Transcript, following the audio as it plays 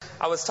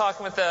I was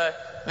talking with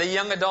the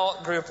young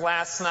adult group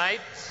last night,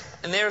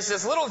 and there's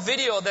this little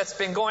video that's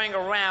been going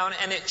around,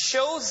 and it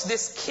shows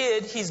this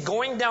kid, he's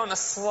going down a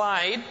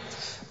slide,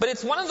 but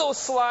it's one of those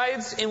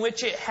slides in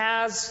which it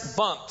has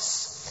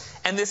bumps.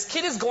 And this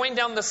kid is going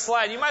down the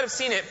slide. You might have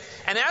seen it.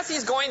 And as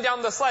he's going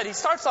down the slide, he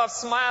starts off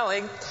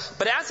smiling.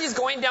 But as he's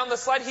going down the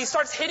slide, he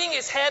starts hitting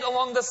his head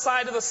along the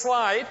side of the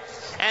slide.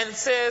 And it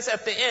says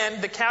at the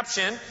end, the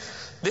caption,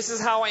 "This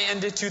is how I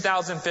ended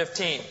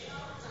 2015.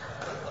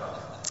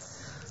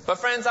 But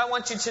friends, I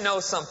want you to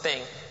know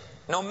something.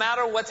 No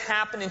matter what's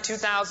happened in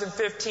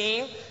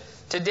 2015,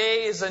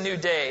 today is a new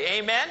day.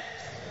 Amen?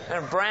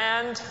 And a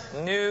brand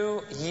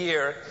new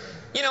year.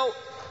 You know,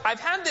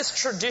 I've had this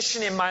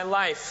tradition in my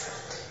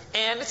life.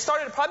 And it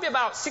started probably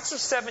about 6 or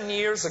 7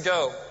 years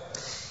ago.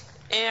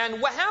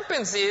 And what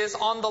happens is,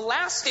 on the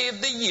last day of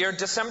the year,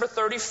 December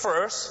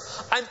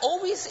 31st, I'm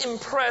always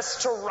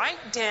impressed to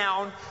write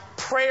down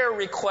prayer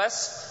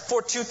requests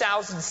for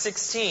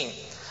 2016.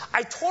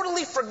 I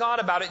totally forgot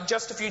about it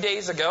just a few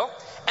days ago,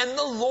 and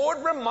the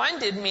Lord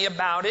reminded me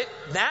about it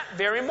that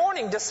very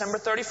morning, December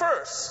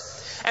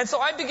 31st. And so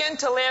I began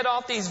to lay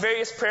out these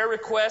various prayer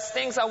requests,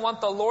 things I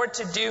want the Lord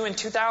to do in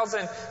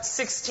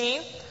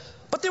 2016.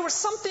 But there was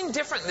something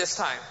different this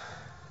time.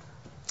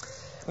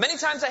 Many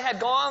times I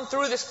had gone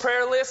through this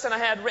prayer list and I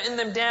had written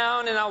them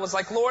down and I was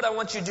like, Lord, I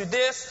want you to do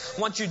this,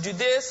 I want you to do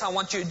this, I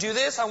want you to do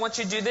this, I want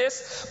you to do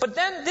this. But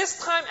then this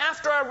time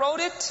after I wrote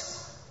it,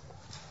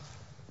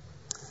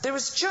 there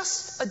was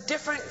just a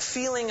different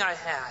feeling I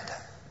had.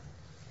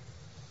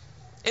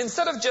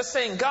 Instead of just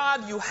saying,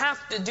 God, you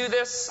have to do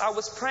this, I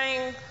was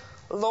praying,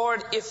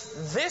 Lord,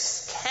 if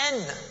this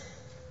can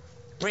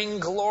bring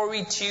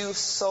glory to you,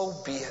 so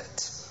be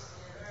it.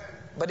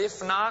 But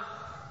if not,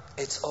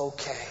 it's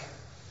okay.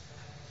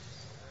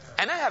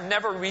 And I have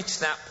never reached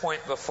that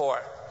point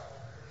before.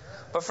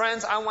 But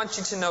friends, I want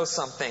you to know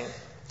something.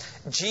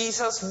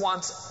 Jesus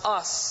wants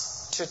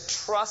us to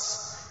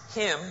trust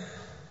Him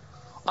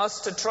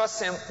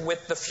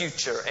with the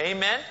future.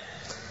 Amen?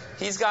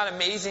 He's got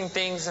amazing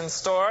things in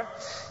store.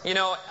 You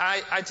know,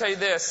 I tell you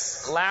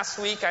this. Last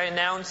week I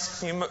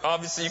announced,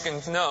 obviously you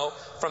can know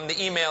from the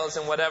emails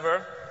and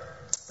whatever,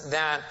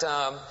 that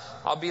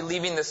I'll be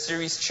leaving the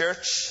Series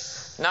Church.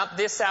 Not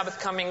this Sabbath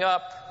coming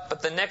up,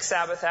 but the next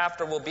Sabbath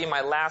after will be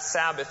my last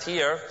Sabbath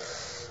here.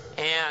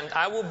 And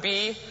I will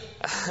be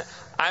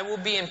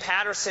in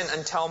Patterson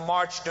until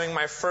March doing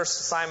my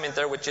first assignment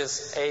there, which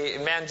is a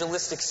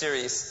evangelistic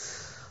series.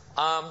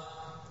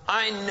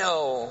 I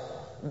know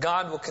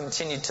God will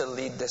continue to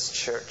lead this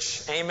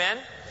church. Amen?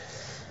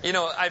 You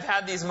know, I've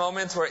had these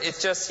moments where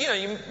it's just,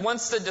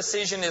 once the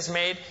decision is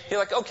made, you're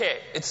like, okay,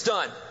 it's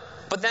done.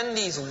 But then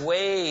these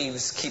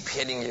waves keep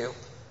hitting you.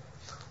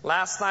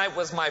 Last night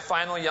was my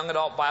final young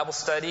adult Bible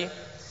study.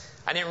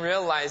 I didn't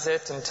realize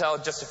it until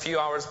just a few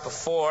hours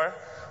before,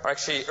 or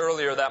actually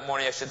earlier that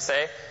morning, I should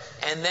say.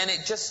 And then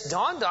it just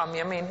dawned on me.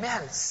 I mean,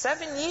 man,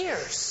 7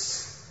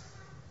 years.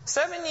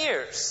 7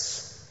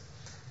 years.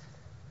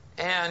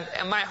 And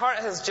my heart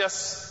has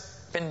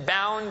just been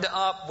bound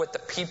up with the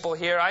people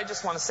here. I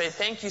just want to say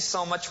thank you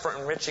so much for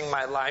enriching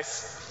my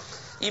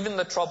life. Even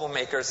the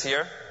troublemakers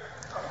here.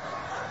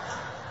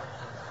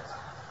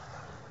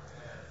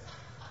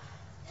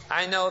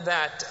 I know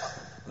that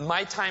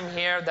my time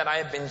here, that I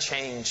have been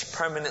changed,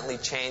 permanently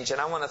changed. And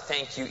I want to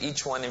thank you,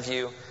 each one of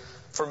you,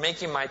 for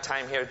making my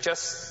time here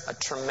just a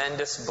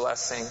tremendous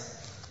blessing.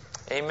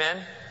 Amen?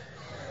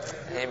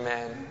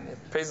 Amen.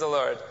 Praise the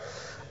Lord.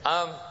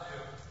 I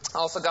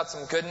also got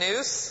some good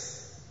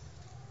news.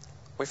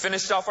 We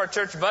finished off our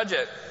church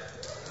budget.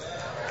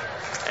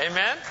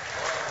 Amen?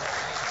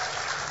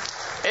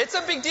 It's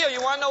a big deal.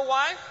 You want to know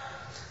why?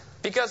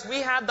 Because we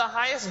had the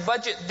highest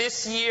budget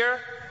this year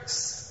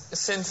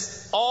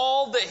since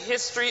all the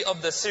history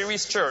of the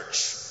Series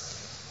Church.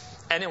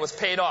 And it was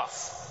paid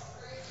off.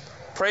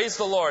 Praise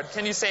the Lord.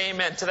 Can you say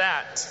amen to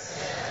that?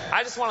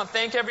 I just want to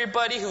thank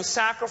everybody who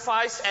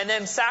sacrificed and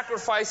then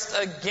sacrificed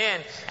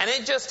again. And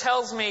it just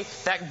tells me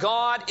that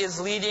God is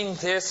leading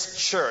this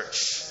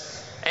church.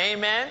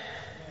 Amen?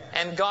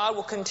 And God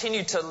will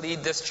continue to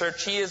lead this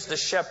church. He is the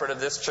shepherd of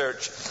this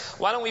church.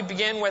 Why don't we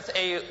begin with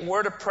a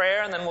word of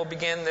prayer and then we'll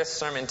begin this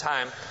sermon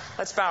time.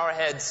 Let's bow our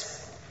heads.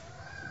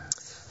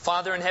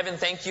 Father in heaven,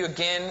 thank you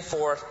again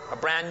for a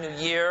brand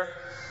new year.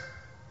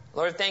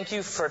 Lord, thank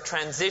you for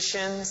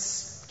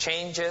transitions,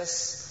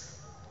 changes,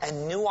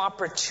 and new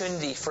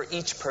opportunity for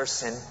each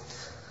person.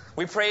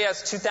 We pray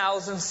as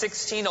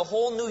 2016, a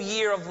whole new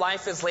year of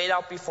life is laid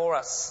out before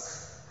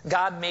us.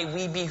 God, may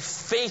we be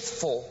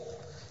faithful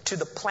to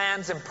the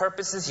plans and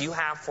purposes you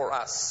have for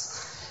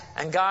us.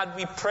 And God,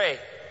 we pray,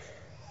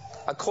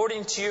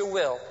 according to your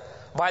will,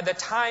 by the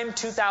time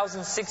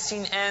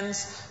 2016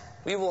 ends,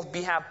 we will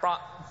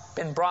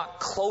been brought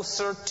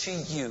closer to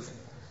you.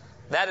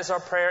 That is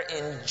our prayer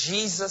in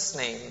Jesus'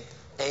 name.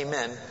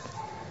 Amen.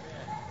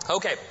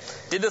 Okay,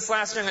 did this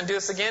last year, I'm going to do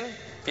this again.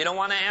 If you don't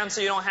want to answer,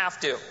 you don't have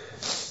to.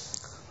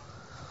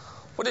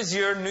 What is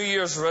your New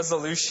Year's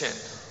resolution?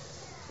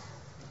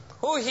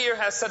 Who here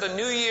has set a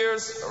New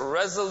Year's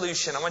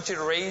resolution? I want you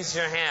to raise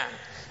your hand.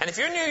 And if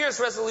your New Year's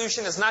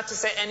resolution is not to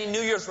set any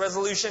New Year's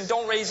resolution,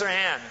 don't raise your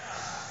hand.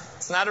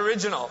 It's not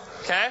original,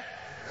 okay?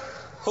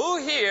 Who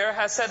here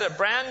has set a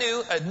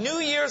New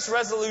Year's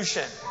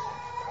resolution?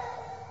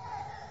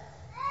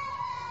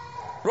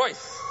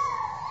 Royce.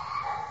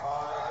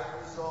 I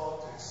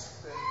resolve to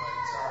spend my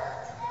time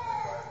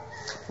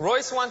reading the Bible.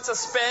 Royce wants to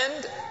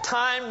spend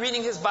time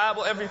reading his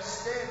Bible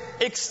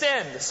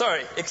Extend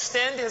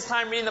his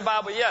time reading the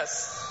Bible,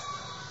 yes.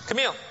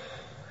 Camille.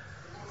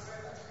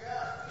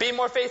 Be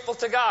more faithful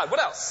to God. What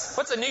else?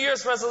 What's a New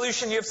Year's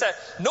resolution you have set?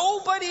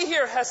 Nobody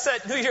here has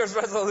set New Year's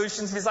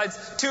resolutions besides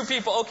 2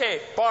 people.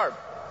 Okay, Barb.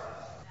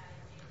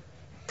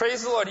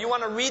 Praise the Lord. You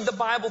want to read the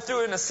Bible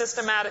through in a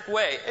systematic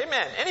way.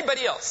 Amen.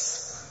 Anybody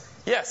else?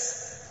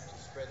 Yes.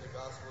 Spread the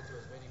gospel to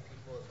as many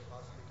people as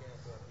possibly can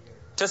throughout the year.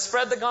 To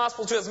spread the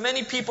gospel to as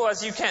many people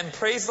as you can.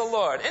 Praise the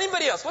Lord.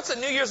 Anybody else? What's a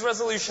New Year's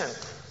resolution?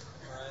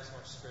 Memorize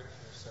more scripture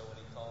so when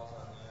he calls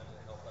on you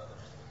to help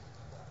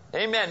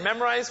others. Amen.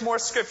 Memorize more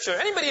scripture.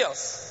 Anybody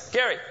else?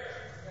 Gary.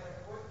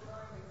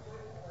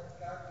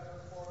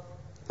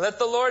 Let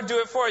the Lord do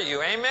it for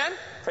you. Amen.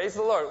 Praise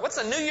the Lord. What's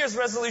a New Year's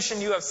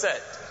resolution you have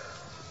set?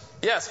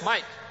 Yes,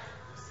 Mike.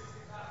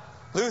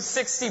 Lose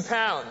 60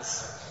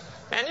 pounds.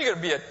 Man, you're going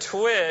to be a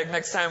twig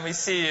next time we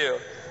see you.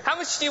 How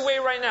much do you weigh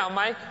right now,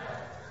 Mike?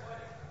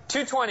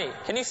 220.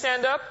 Can you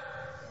stand up?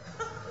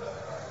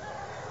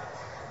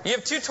 You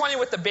have 220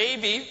 with the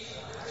baby.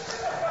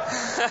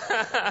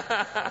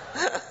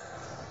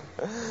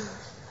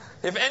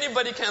 If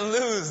anybody can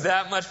lose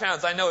that much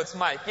pounds, I know it's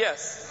Mike.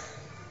 Yes.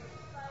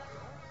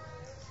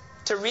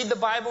 To read the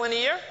Bible in a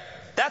year?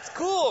 That's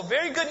cool.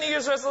 Very good New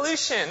Year's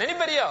resolution.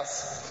 Anybody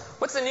else?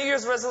 What's the New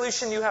Year's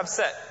resolution you have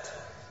set?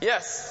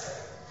 Yes.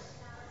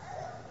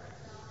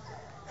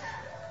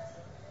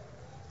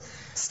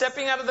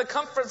 Stepping out of the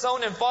comfort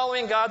zone and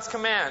following God's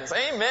commands.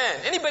 Amen.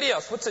 Anybody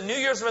else? What's a New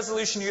Year's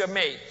resolution you have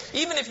made?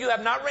 Even if you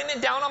have not written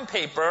it down on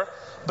paper,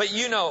 but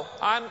you know,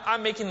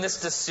 I'm making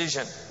this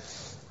decision.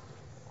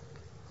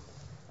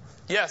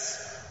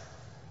 Yes.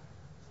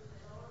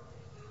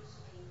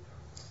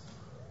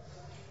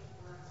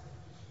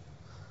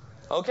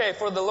 Okay,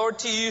 for the Lord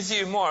to use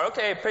you more.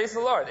 Okay, praise the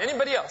Lord.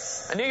 Anybody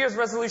else? A New Year's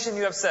resolution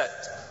you have set?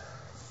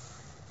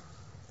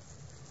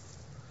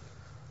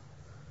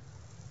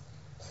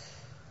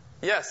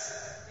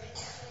 Yes.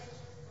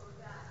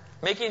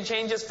 Making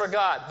changes for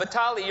God.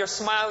 Vitali, you're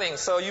smiling,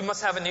 so you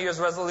must have a New Year's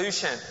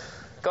resolution.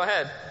 Go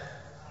ahead.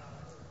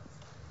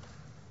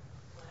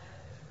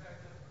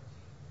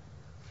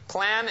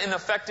 Plan an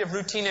effective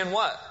routine in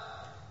what?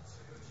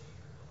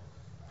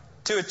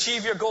 To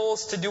achieve your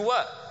goals, to do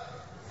what?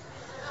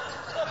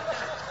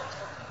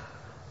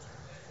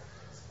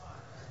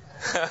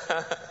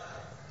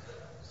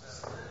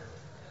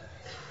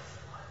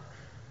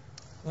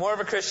 More of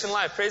a Christian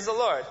life. Praise the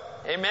Lord.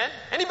 Amen.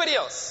 Anybody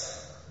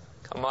else?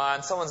 Come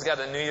on, someone's got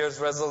a New Year's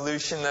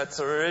resolution that's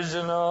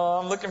original.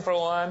 I'm looking for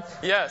one.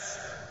 Yes.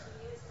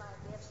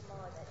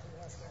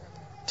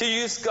 To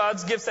use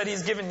God's gifts that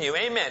He's given you.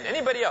 Amen.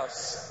 Anybody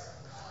else?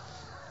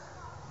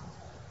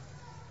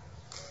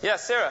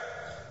 Yes, Sarah.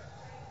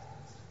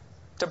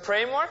 To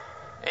pray more?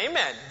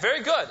 Amen.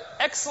 Very good.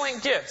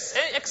 Excellent gifts.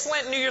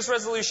 Excellent New Year's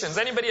resolutions.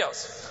 Anybody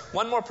else?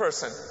 One more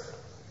person.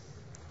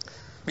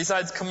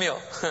 Besides Camille.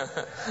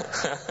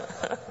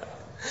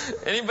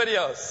 Anybody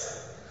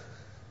else?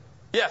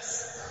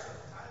 Yes.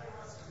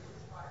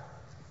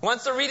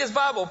 Wants to read his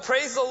Bible.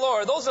 Praise the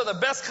Lord. Those are the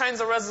best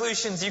kinds of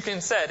resolutions you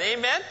can set.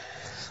 Amen?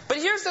 But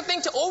here's the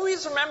thing to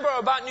always remember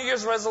about New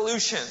Year's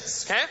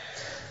resolutions. Okay?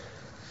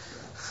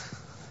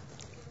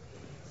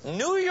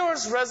 New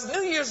Year's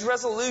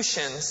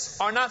resolutions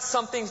are not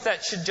something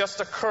that should just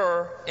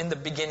occur in the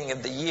beginning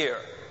of the year.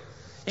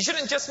 You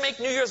shouldn't just make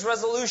New Year's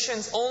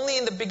resolutions only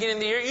in the beginning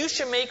of the year. You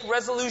should make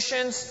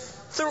resolutions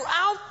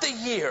throughout the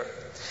year.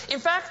 In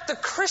fact, the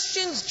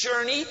Christian's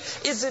journey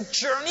is a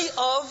journey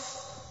of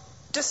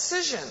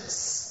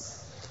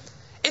decisions.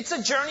 It's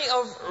a journey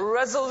of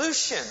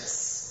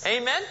resolutions.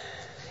 Amen?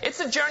 It's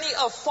a journey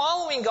of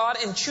following God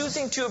and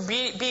choosing to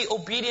be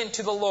obedient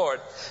to the Lord.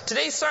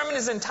 Today's sermon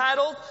is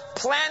entitled,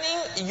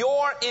 Planning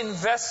Your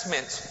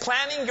Investments.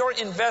 Planning Your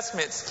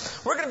Investments.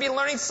 We're going to be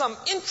learning some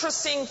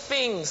interesting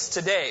things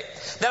today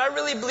that I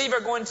really believe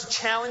are going to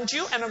challenge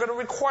you and are going to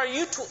require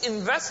you to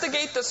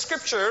investigate the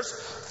scriptures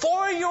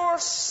for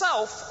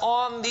yourself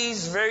on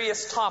these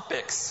various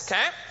topics.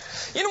 Okay?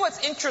 You know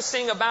what's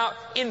interesting about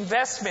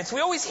investments?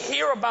 We always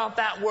hear about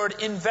that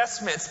word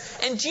investments.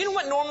 And do you know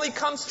what normally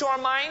comes to our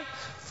mind?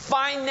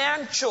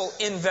 Financial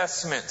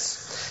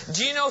investments.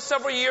 Do you know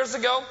several years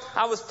ago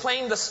I was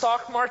playing the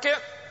stock market?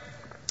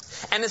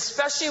 And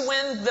especially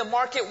when the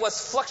market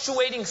was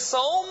fluctuating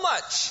so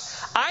much,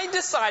 I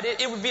decided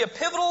it would be a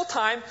pivotal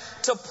time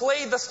to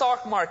play the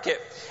stock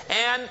market.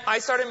 And I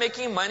started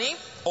making money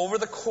over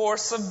the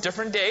course of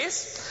different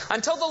days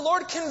until the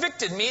Lord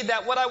convicted me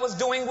that what I was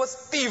doing was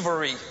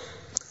thievery.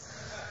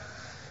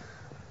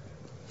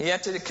 He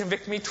had to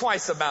convict me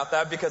twice about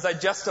that because I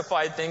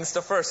justified things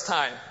the first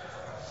time.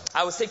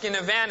 I was taking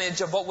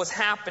advantage of what was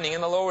happening,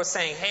 and the Lord was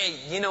saying, hey,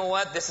 you know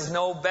what? This is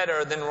no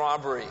better than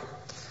robbery.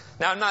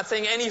 Now, I'm not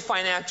saying any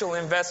financial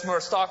investment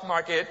or stock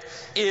market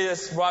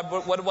is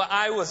what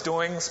I was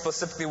doing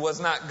specifically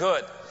was not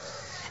good.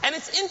 And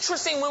it's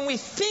interesting when we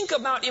think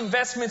about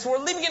investments. We're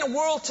living in a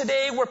world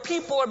today where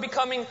people are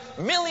becoming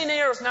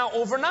millionaires now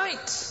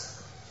overnight.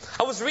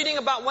 I was reading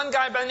about one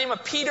guy by the name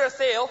of Peter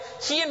Thiel.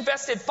 He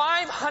invested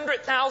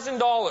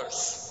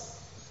 $500,000,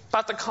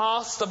 about the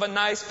cost of a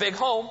nice big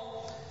home,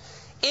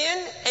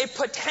 in a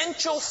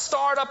potential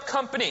startup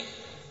company.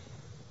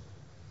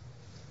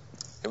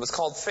 It was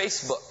called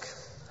Facebook.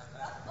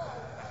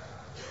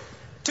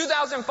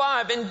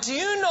 2005. And do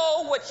you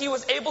know what he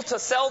was able to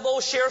sell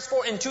those shares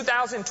for in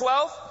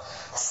 2012?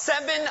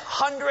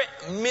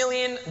 $700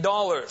 million.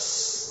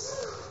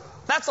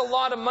 That's a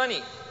lot of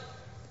money,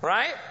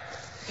 right?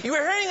 You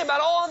are hearing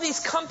about all these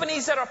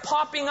companies that are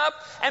popping up,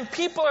 and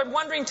people are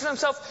wondering to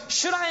themselves,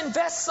 should I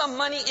invest some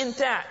money in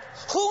that?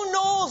 Who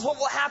knows what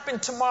will happen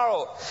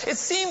tomorrow? It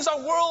seems our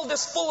world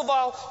is full of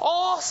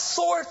all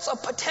sorts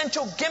of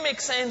potential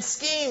gimmicks and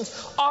schemes,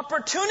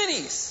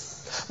 opportunities.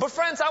 But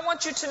friends, I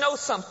want you to know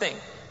something.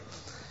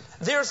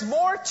 There's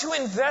more to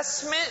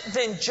investment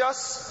than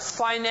just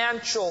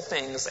financial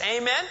things.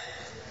 Amen?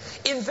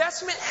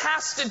 Investment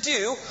has to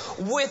do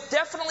with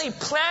definitely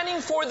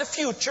planning for the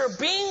future,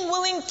 being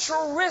willing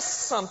to risk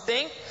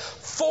something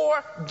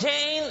for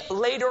gain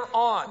later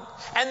on.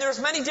 And there's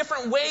many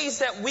different ways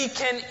that we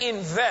can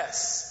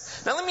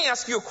invest. Now let me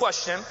ask you a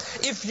question.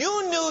 If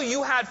you knew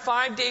you had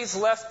 5 days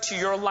left to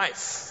your life,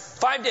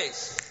 5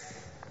 days,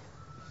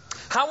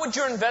 how would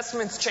your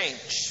investments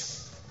change?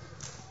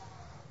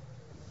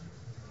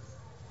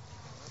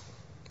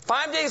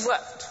 5 days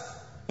left.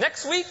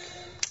 Next week,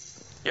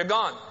 you're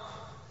gone.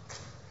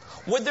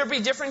 Would there be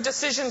different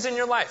decisions in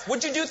your life?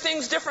 Would you do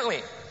things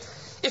differently?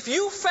 If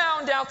you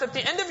found out that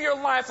the end of your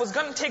life was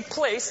going to take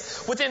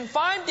place within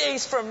 5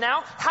 days from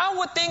now, how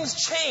would things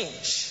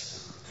change?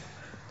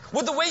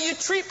 Would the way you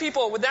treat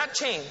people, would that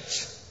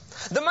change?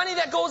 The money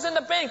that goes in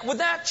the bank, would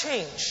that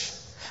change?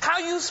 How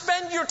you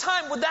spend your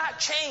time, would that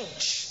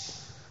change?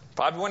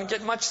 Probably wouldn't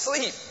get much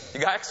sleep.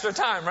 You got extra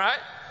time, right?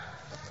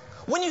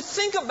 When you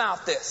think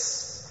about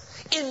this,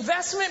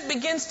 investment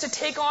begins to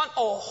take on a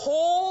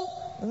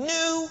whole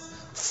new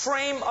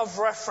frame of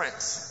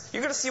reference.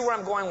 You're going to see where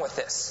I'm going with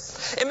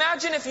this.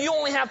 Imagine if you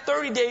only have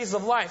 30 days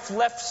of life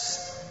left.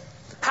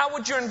 How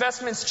would your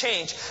investments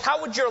change? How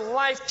would your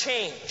life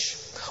change?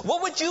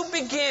 What would you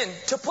begin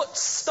to put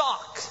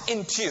stock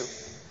into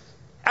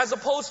as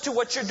opposed to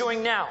what you're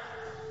doing now?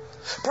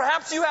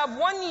 Perhaps you have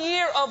 1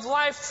 year of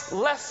life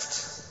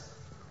left.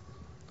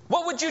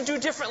 What would you do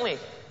differently?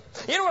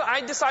 You know what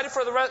I decided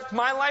for the rest of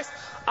my life?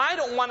 I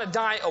don't want to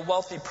die a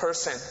wealthy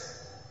person.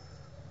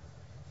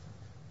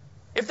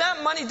 If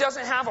that money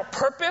doesn't have a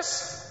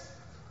purpose,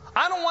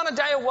 I don't want to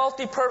die a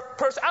wealthy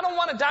person. I don't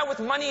want to die with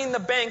money in the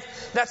bank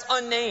that's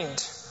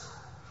unnamed.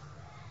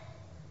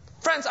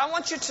 Friends, I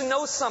want you to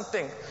know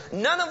something.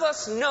 None of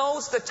us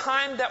knows the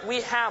time that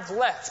we have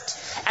left.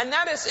 And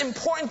that is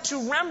important to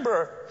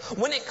remember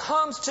when it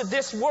comes to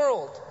this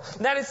world.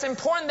 That it's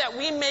important that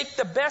we make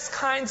the best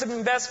kinds of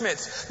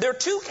investments. There are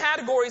two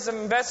categories of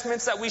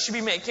investments that we should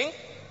be making.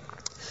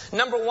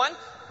 Number one,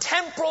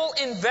 temporal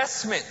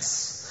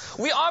investments.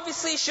 We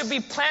obviously should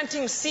be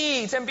planting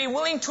seeds and be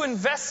willing to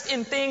invest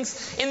in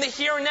things in the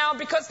here and now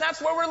because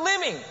that's where we're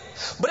living.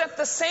 But at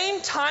the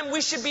same time,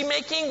 we should be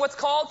making what's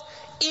called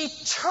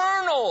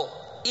eternal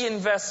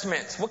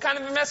investments. What kind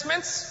of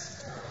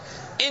investments?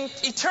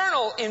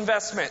 Eternal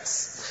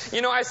investments.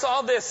 You know, I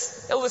saw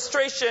this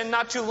illustration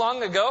not too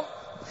long ago.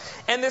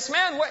 And this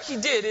man, what he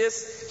did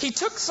is he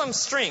took some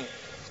string.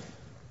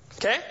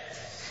 Okay?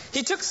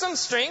 He took some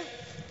string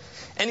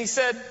and he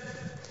said,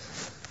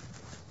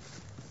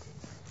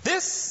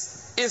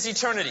 this is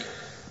eternity.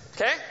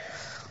 Okay?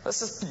 Let's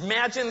just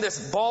imagine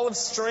this ball of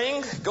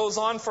string goes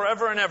on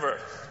forever and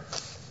ever.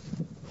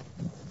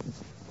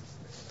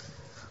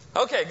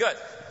 Okay, good.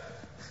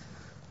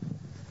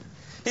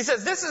 He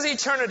says, this is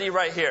eternity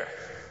right here.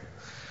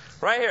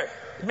 Right here.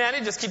 Man,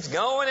 it just keeps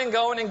going and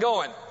going and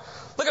going.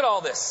 Look at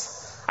all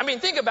this. I mean,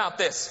 think about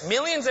this.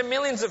 Millions and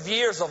millions of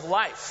years of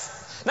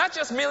life. Not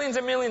just millions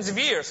and millions of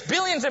years.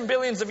 Billions and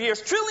billions of years.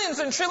 Trillions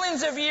and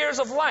trillions of years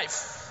of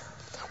life.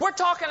 We're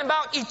talking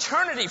about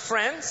eternity,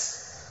 friends.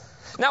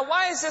 Now,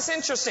 why is this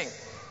interesting?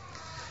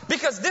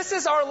 Because this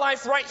is our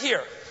life right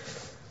here.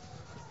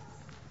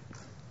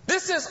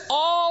 This is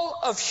all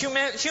of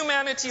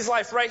humanity's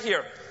life right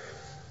here.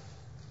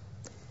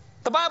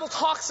 The Bible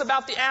talks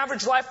about the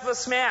average life of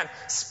this man,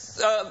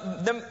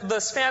 the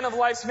span of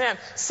life's man,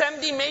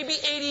 70, maybe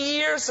 80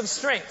 years of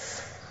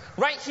strength,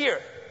 right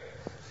here.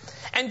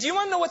 And do you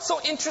want to know what's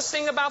so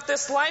interesting about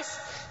this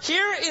life?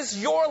 Here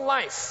is your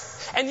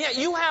life, and yet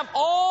you have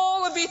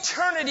all of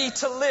eternity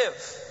to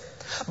live.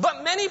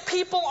 But many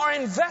people are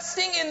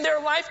investing in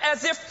their life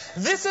as if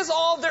this is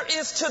all there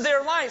is to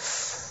their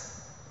life.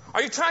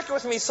 Are you tracking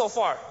with me so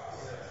far?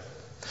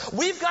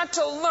 We've got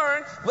to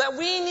learn that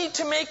we need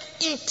to make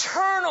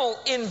eternal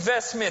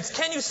investments.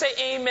 Can you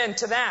say amen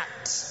to that?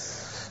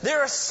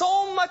 There is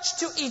so much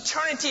to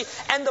eternity,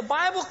 and the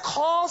Bible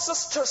calls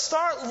us to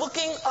start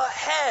looking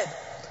ahead.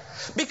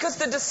 Because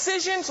the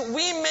decisions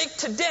we make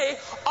today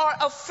are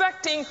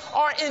affecting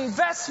our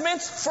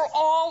investments for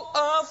all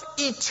of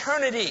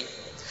eternity.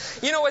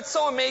 You know, it's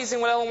so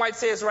amazing what Ellen White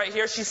says right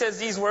here. She says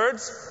these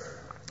words,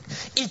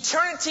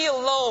 eternity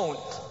alone.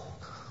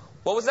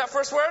 What was that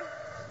first word?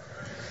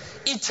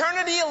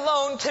 Eternity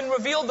alone can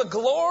reveal the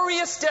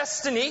glorious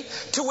destiny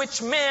to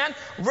which man,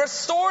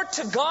 restored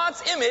to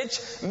God's image,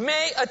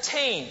 may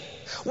attain.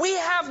 We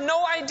have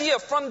no idea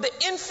from the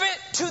infant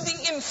to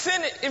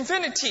the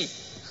infinity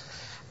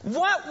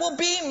what will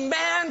be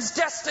man's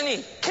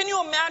destiny. Can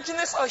you imagine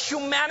this? A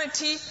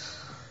humanity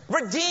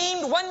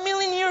redeemed 1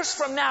 million years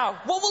from now.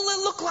 What will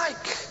it look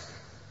like?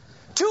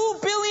 2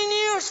 billion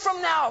years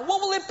from now.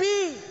 What will it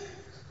be?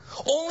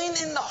 Only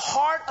in the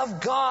heart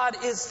of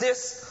God is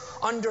this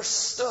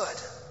understood.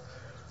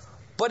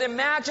 But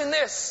imagine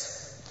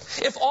this.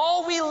 If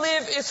all we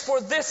live is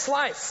for this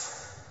life,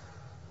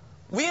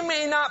 we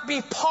may not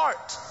be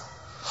part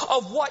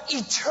of what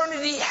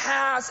eternity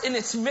has in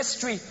its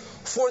mystery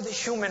for the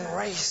human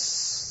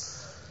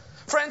race.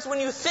 Friends, when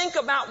you think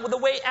about the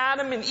way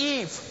Adam and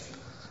Eve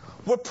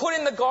were put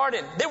in the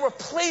garden, they were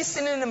placed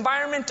in an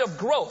environment of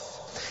growth.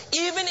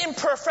 Even in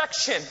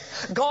perfection,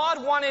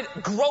 God wanted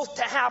growth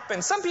to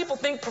happen. Some people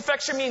think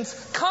perfection means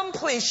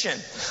completion.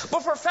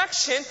 But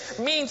perfection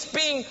means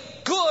being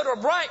good or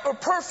right or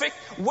perfect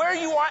where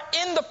you are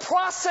in the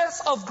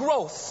process of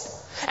growth.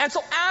 And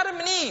so Adam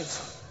and Eve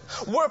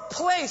were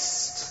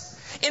placed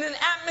in an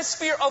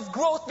atmosphere of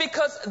growth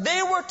because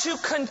they were to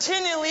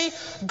continually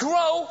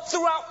grow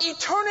throughout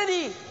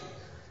eternity.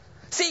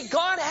 See,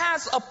 God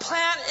has a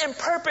plan and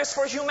purpose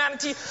for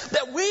humanity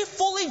that we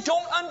fully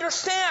don't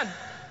understand.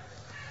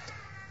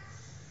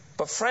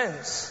 But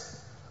friends,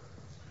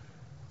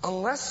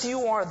 unless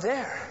you are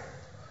there,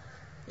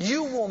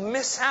 you will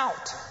miss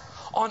out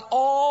on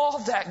all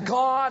that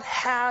God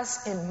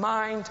has in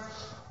mind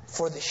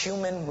for the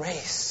human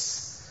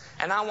race.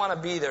 And I want to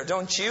be there,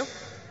 don't you?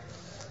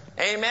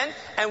 Amen?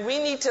 And we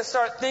need to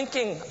start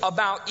thinking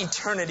about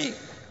eternity.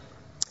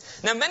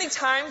 Now, many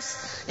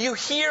times you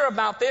hear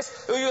about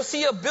this, or you'll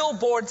see a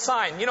billboard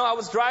sign. You know, I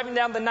was driving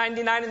down the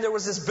 99 and there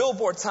was this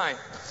billboard sign.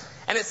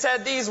 And it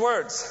said these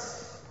words,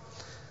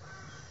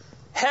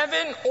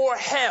 heaven or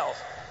hell,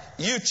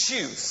 you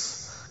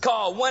choose.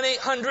 Call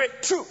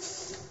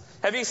 1-800-TRUTH.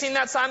 Have you seen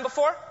that sign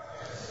before?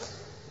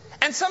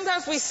 And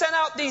sometimes we send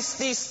out these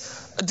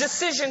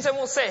decisions and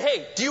we'll say,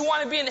 hey, do you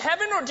want to be in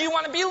heaven or do you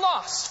want to be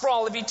lost for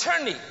all of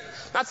eternity?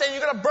 Not saying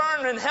you're going to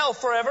burn in hell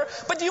forever,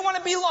 but do you want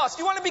to be lost?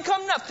 Do you want to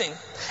become nothing?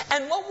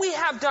 And what we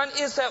have done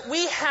is that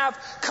we have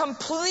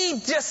completely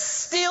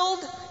distilled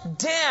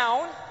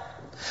down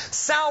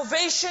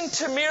salvation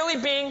to merely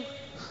being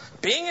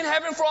in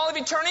heaven for all of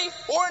eternity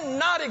or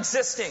not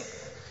existing.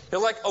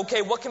 You're like,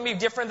 okay, what can be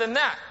different than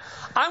that?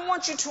 I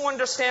want you to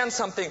understand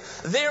something.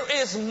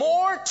 There is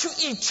more to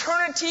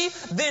eternity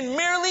than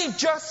merely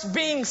just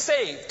being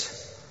saved.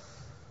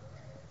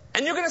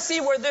 And you're going to see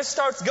where this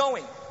starts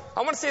going.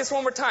 I want to say this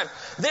one more time.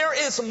 There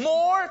is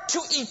more to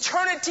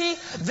eternity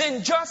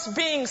than just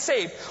being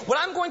saved. What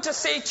I'm going to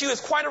say to you is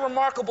quite a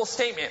remarkable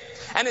statement.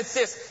 And it's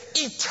this.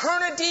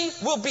 Eternity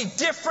will be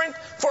different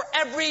for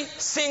every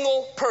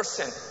single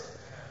person.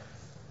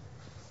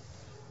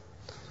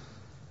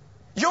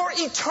 Your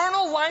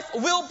eternal life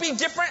will be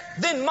different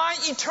than my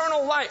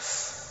eternal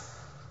life.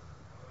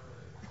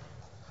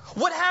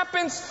 What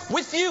happens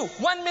with you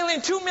 1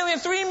 million, 2 million,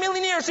 3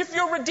 million years if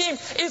you're redeemed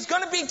is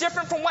going to be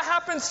different from what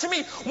happens to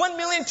me 1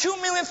 million,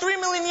 2 million, 3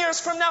 million years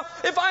from now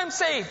if I'm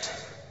saved.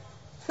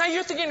 Now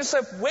you're thinking to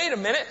yourself, wait a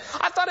minute,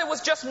 I thought it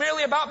was just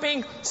merely about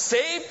being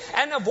saved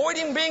and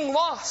avoiding being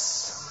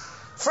lost.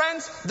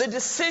 Friends, the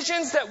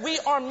decisions that we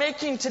are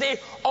making today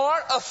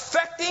are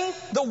affecting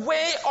the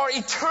way our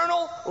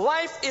eternal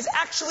life is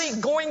actually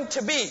going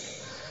to be.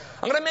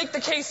 I'm going to make the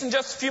case in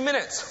just a few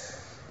minutes.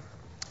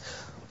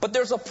 But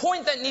there's a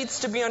point that needs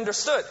to be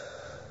understood.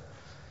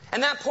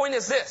 And that point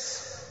is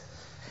this.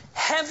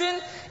 Heaven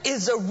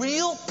is a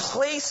real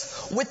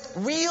place with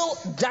real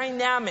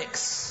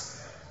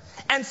dynamics.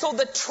 And so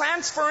the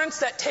transference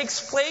that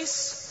takes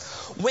place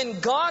when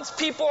God's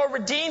people are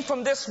redeemed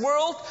from this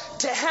world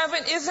to heaven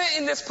isn't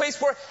in this place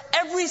where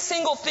every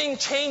single thing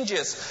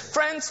changes.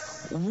 Friends,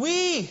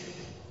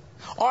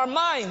 our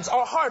minds,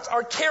 our hearts,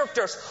 our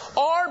characters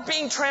are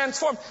being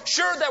transformed.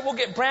 Sure that we'll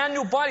get brand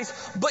new bodies,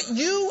 but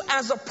you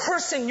as a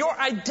person, your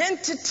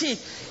identity,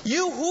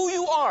 who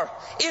you are,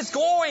 is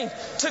going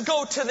to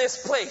go to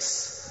this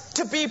place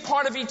to be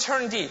part of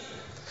eternity.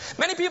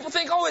 Many people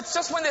think, it's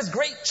just when this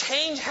great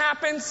change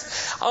happens,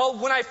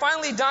 when I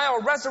finally die,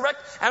 I'll resurrect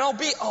and I'll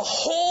be a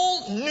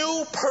whole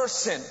new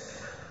person.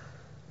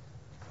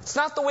 It's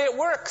not the way it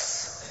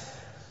works.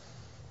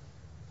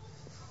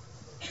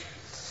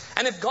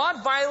 And if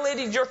God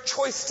violated your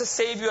choice to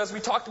save you, as we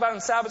talked about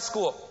in Sabbath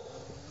school,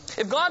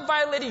 if God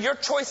violated your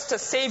choice to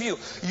save you,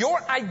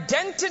 your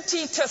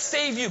identity to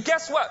save you,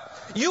 guess what?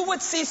 You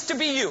would cease to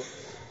be you.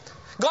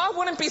 God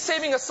wouldn't be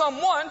saving a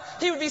someone,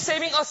 He would be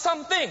saving a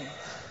something.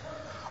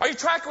 Are you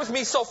tracking with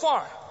me so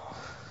far?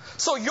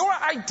 So your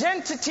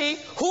identity,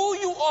 who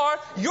you are,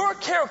 your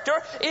character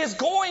is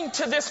going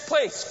to this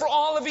place for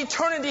all of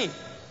eternity.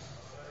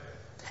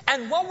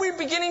 And what we're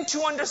beginning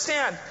to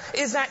understand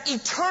is that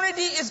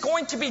eternity is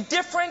going to be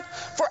different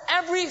for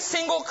every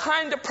single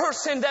kind of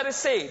person that is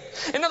saved.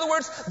 In other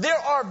words, there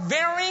are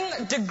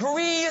varying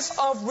degrees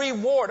of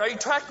reward. Are you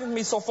tracking with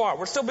me so far?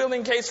 We're still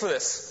building a case for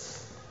this.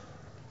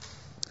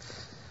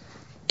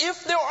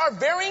 If there are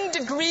varying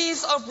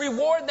degrees of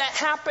reward that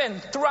happen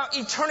throughout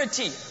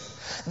eternity,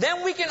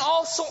 then we can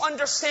also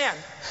understand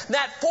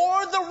that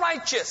for the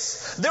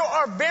righteous, there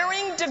are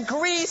varying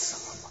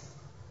degrees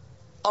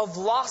of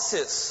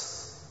losses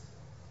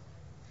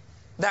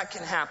that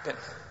can happen.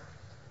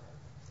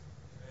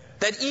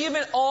 That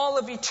even all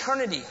of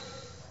eternity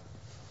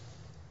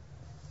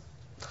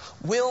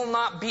will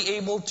not be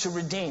able to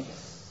redeem.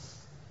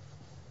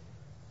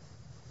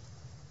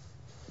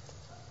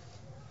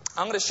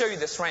 I'm going to show you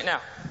this right now.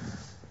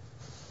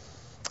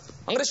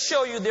 I'm going to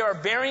show you there are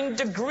varying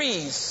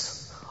degrees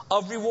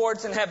of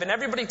rewards in heaven.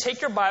 Everybody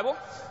take your Bible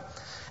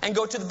and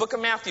go to the book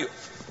of Matthew.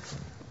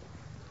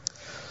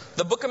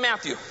 The book of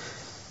Matthew,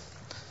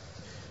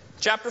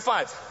 chapter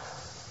 5.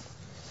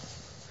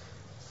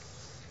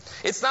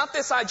 It's not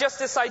just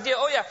this idea,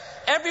 oh yeah,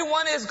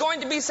 everyone is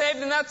going to be saved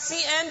and that's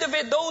the end of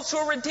it. Those who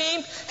are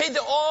redeemed, hey,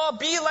 they'll all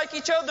be like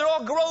each other, they'll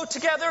all grow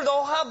together, they'll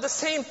all have the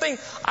same thing.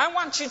 I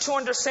want you to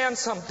understand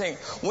something.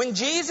 When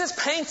Jesus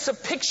paints a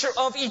picture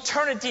of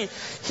eternity,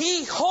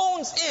 He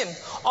hones in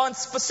on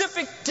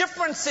specific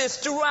differences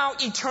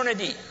throughout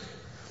eternity.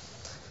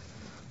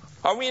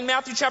 Are we in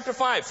Matthew chapter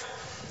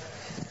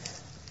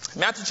 5?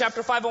 Matthew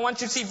chapter 5, I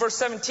want you to see verse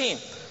 17.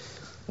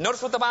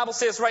 Notice what the Bible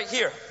says right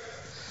here.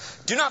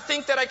 Do not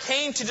think that I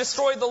came to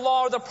destroy the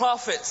law or the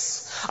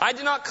prophets. I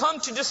did not come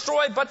to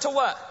destroy, but to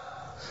what?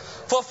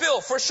 Fulfill.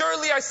 For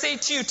surely I say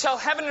to you, till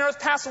heaven and earth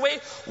pass away,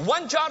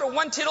 one jot or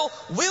one tittle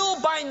will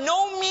by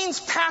no means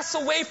pass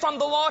away from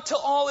the law till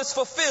all is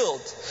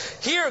fulfilled.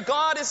 Here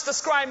God is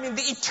describing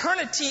the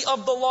eternity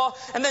of the law.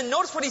 And then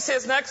notice what He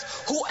says next.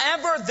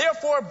 Whoever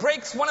therefore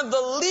breaks one of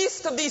the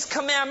least of these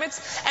commandments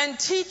and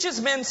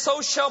teaches men,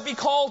 so shall be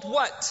called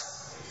what?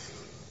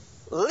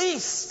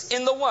 Least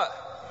in the what?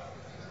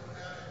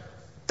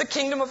 The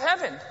kingdom of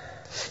heaven.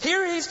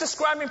 Here He's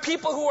describing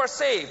people who are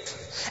saved.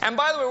 And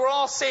by the way, we're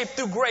all saved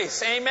through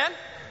grace. Amen?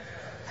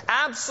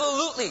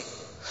 Absolutely.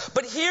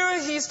 But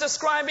here He's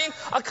describing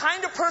a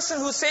kind of person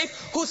who's saved,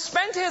 who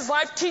spent his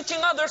life teaching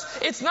others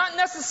it's not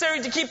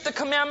necessary to keep the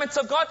commandments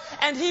of God.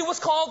 And he was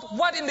called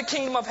what in the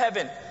kingdom of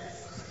heaven?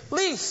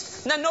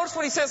 Least. Now notice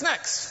what He says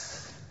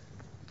next.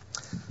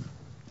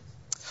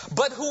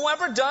 But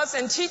whoever does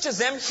and teaches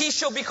them, he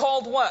shall be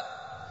called what?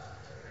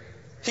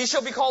 He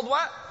shall be called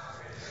what?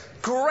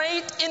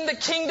 Great in the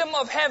kingdom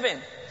of heaven.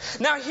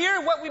 Now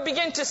here what we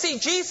begin to see,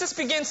 Jesus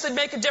begins to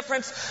make a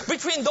difference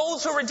between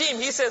those who are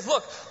redeemed. He says,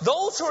 look,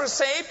 those who are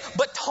saved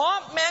but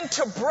taught men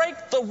to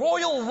break the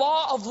royal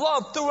law of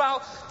love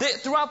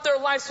throughout their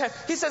lifetime.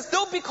 He says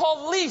they'll be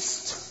called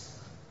least.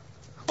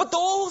 But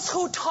those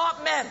who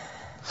taught men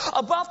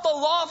about the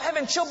law of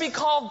heaven shall be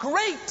called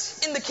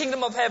great in the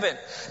kingdom of heaven.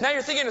 Now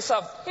you're thinking to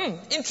yourself,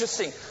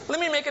 interesting. Let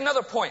me make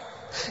another point.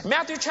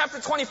 Matthew chapter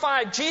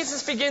 25,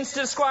 Jesus begins to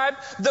describe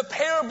the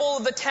parable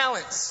of the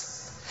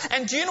talents.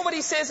 And do you know what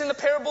He says in the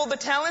parable of the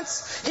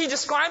talents? He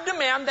described a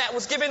man that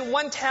was given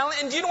 1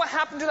 talent. And do you know what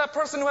happened to that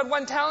person who had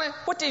 1 talent?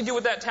 What did he do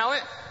with that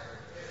talent?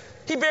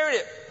 He buried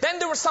it. Then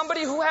there was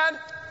somebody who had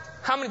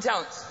how many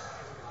talents?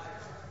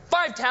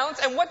 5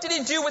 talents. And what did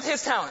he do with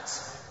his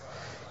talents?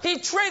 He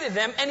traded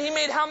them and he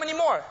made how many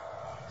more?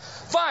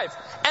 5.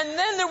 And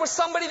then there was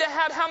somebody that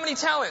had how many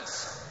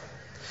talents?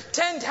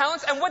 10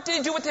 talents. And what did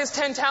he do with his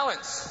 10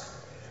 talents?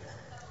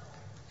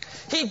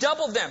 He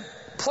doubled them.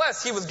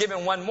 Plus he was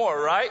given 1 more,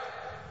 right?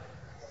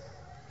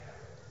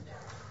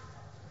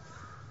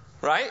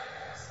 Right?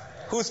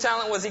 Whose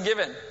talent was he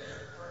given?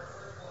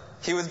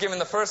 He was given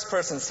the first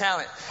person's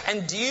talent.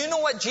 And do you know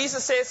what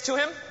Jesus says to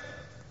him?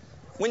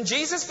 When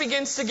Jesus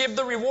begins to give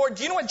the reward,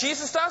 do you know what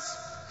Jesus does?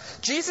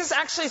 Jesus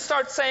actually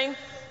starts saying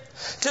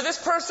to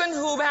this person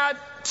who had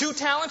 2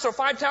 talents or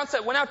 5 talents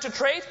that went out to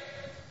trade,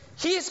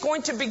 he is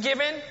going to be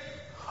given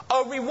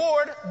a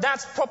reward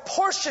that's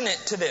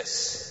proportionate to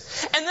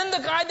this. And then the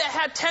guy that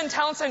had 10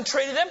 talents and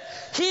traded them,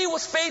 he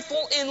was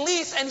faithful in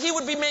least, and he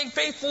would be made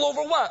faithful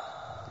over what?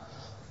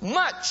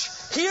 Much.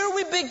 Here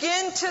we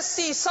begin to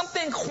see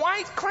something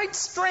quite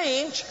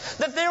strange,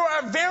 that there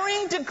are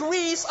varying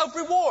degrees of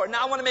reward.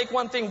 Now I want to make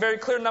one thing very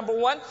clear. Number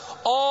 1,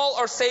 all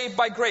are saved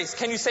by grace.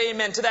 Can you say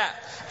amen to that?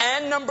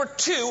 And number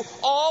 2,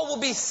 all will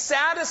be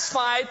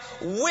satisfied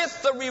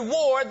with the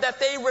reward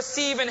that they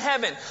receive in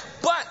heaven.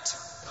 But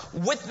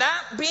with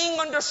that being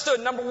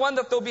understood, number 1,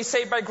 that they'll be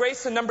saved by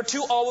grace, and number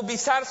 2, all will be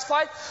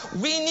satisfied,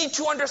 we need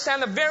to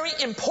understand a very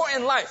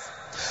important life.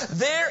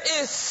 There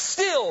is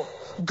still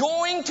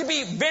going to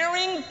be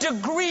varying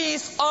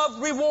degrees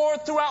of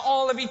reward throughout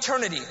all of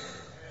eternity.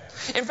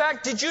 In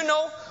fact, did you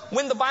know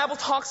when the Bible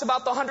talks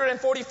about the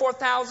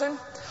 144,000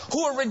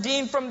 who are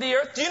redeemed from the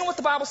earth, do you know what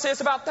the Bible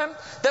says about them?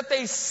 That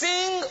they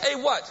sing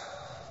a what?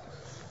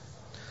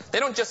 They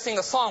don't just sing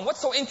a song. What's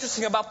so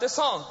interesting about this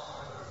song?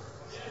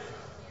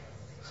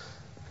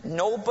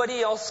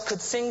 Nobody else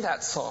could sing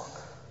that song.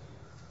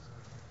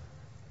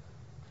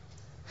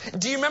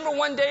 Do you remember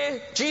one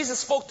day Jesus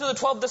spoke to the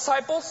 12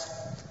 disciples?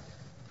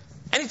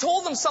 And he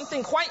told them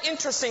something quite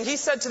interesting. He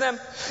said to them,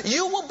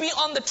 you will be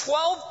on the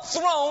 12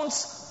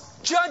 thrones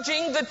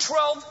judging the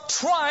 12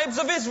 tribes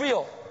of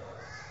Israel.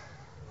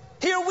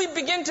 Here we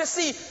begin to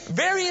see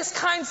various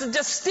kinds of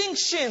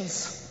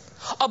distinctions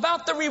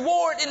about the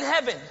reward in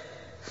heaven.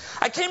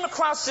 I came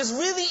across this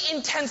really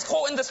intense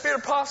quote in the Spirit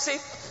of Prophecy,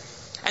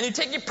 and you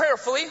take it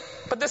prayerfully,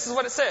 but this is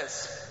what it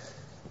says.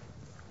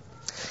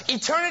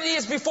 Eternity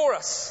is before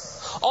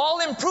us. All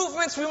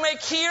improvements we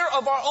make here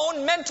of our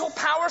own mental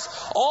powers,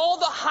 all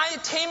the high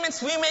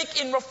attainments we make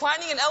in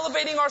refining and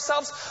elevating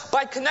ourselves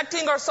by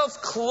connecting ourselves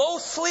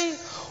closely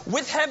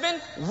with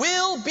heaven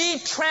will be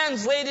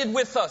translated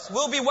with us.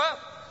 Will be what?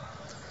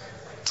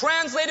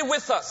 Translated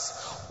with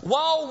us.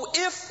 While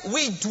if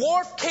we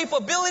dwarf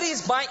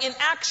capabilities by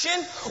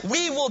inaction,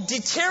 we will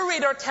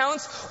deteriorate our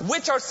talents,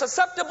 which are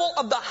susceptible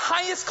of the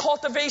highest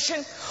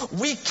cultivation.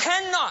 We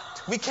cannot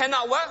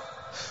what?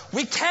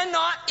 We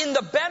cannot, in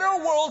the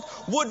better world,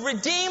 would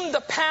redeem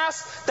the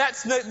past,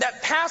 that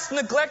past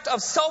neglect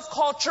of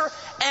self-culture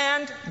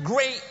and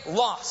great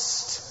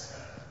loss.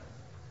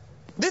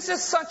 This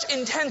is such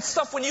intense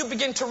stuff when you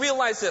begin to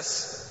realize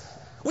this.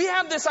 We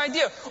have this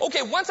idea,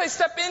 okay, once I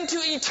step into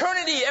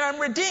eternity and I'm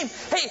redeemed,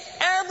 hey,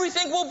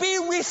 everything will be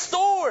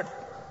restored.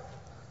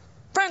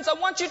 Friends, I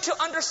want you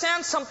to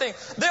understand something.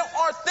 There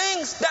are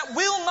things that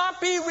will not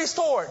be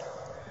restored.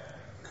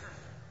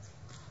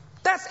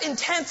 That's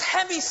intense,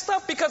 heavy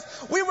stuff because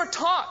we were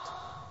taught,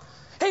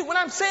 hey, when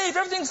I'm saved,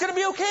 everything's going to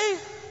be okay.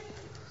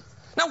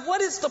 Now,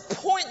 what is the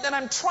point that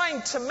I'm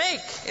trying to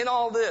make in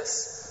all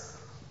this?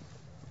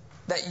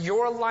 That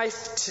your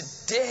life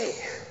today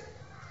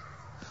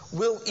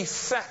will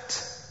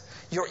affect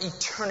your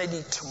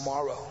eternity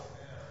tomorrow.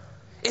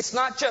 It's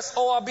not just,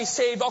 oh, I'll be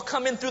saved, I'll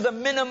come in through the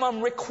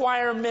minimum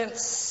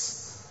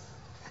requirements,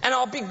 and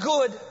I'll be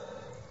good.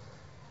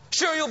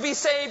 Sure, you'll be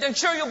saved, and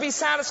sure, you'll be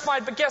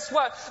satisfied, but guess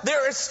what?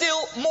 There is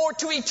still more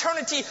to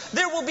eternity.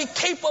 There will be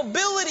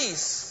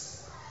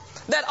capabilities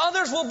that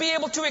others will be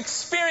able to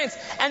experience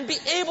and be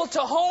able to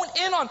hone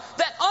in on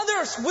that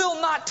others will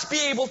not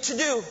be able to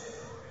do.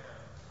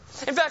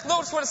 In fact,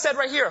 notice what it said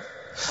right here.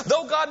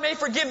 Though God may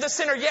forgive the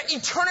sinner, yet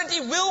eternity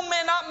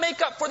may not make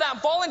up for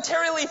that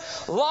voluntarily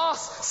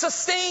loss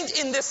sustained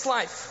in this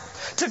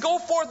life. To go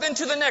forth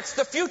into the next,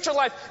 the future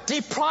life,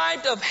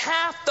 deprived of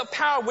half the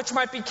power which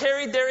might be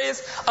carried, there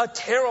is a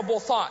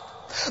terrible thought.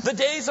 The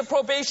days of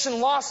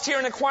probation lost here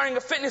in acquiring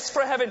a fitness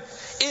for heaven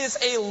is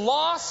a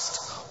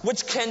loss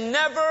which can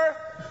never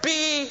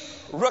be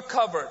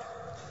recovered.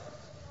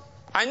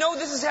 I know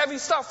this is heavy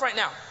stuff right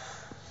now,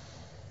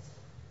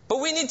 but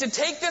we need to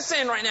take this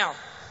in right now.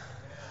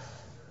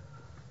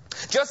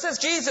 Just as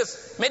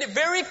Jesus made it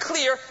very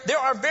clear, there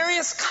are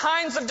various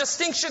kinds of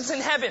distinctions in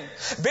heaven,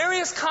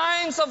 various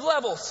kinds of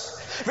levels,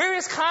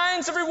 various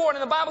kinds of reward.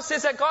 And the Bible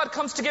says that God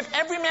comes to give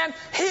every man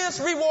his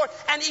reward,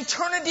 and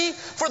eternity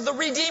for the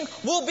redeemed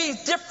will be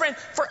different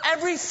for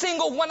every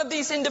single one of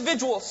these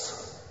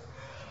individuals.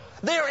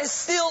 There is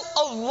still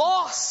a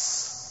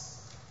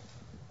loss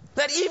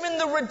that even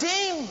the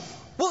redeemed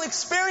will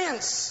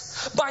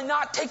experience by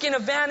not taking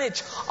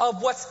advantage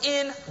of what's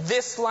in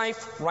this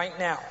life right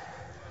now.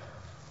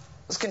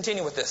 Let's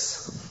continue with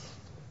this.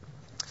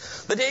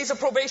 The days of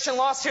probation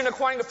lost here in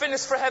acquiring a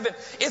fitness for heaven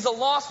is a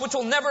loss which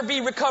will never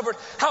be recovered.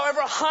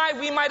 However high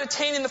we might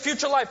attain in the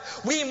future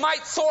life, we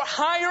might soar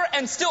higher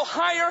and still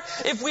higher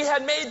if we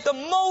had made the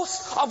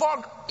most of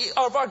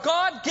our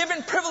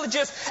God-given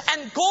privileges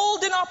and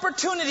golden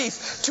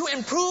opportunities to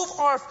improve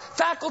our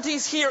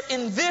faculties here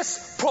in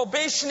this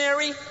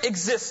probationary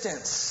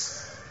existence.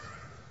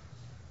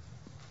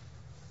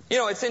 You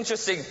know, it's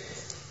interesting.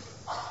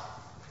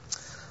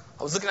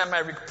 I was looking at my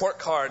report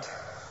card.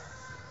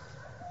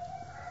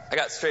 I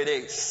got straight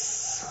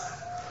A's.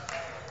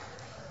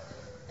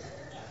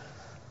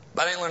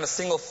 But I didn't learn a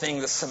single thing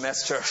this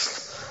semester.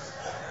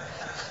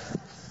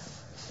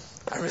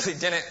 I really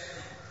didn't.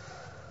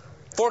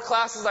 4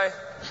 classes I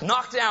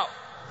knocked out.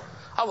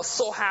 I was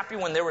so happy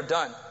when they were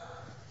done.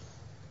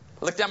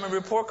 I looked at my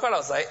report card. I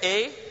was like,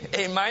 A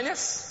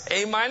minus,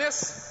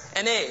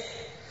 and A.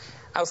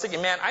 I was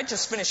thinking, man, I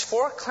just finished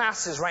 4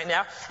 classes right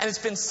now, and it's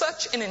been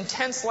such an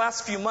intense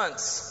last few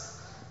months.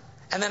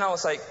 And then I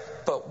was like,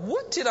 but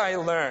what did I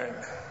learn?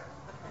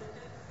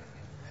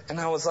 And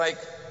I was like,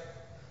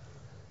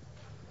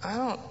 I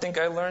don't think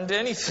I learned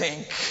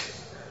anything.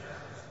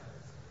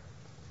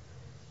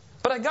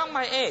 But I got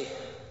my A.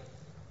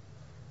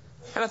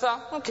 And I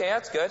thought, okay,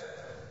 that's good.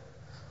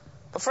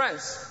 But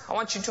friends, I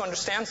want you to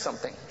understand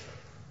something.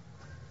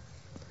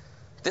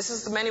 This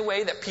is the many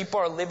way that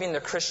people are living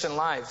their Christian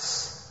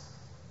lives.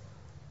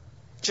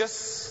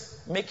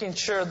 Just making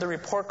sure the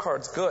report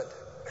card's good.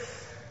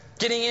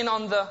 Getting in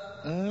on the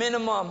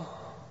minimum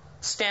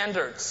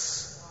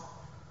standards.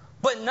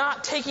 but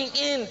not taking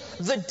in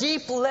the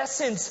deep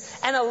lessons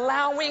and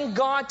allowing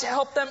God to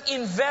help them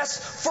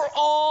invest for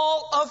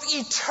all of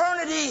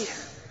eternity.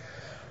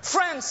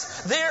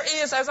 Friends, there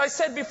is, as I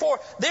said before,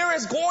 there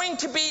is going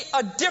to be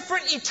a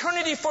different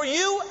eternity for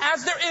you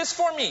as there is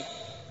for me.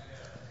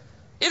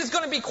 It is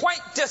going to be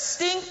quite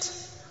distinct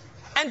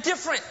and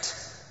different.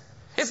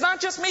 It's not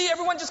just me,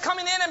 everyone just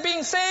coming in and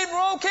being saved,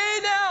 we're okay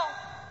now.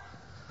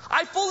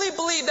 I fully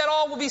believe that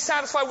all will be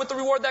satisfied with the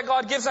reward that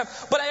God gives them.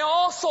 But I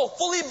also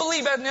fully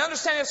believe, and the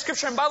understanding of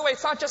Scripture, and by the way,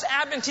 it's not just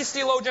Adventist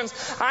theologians.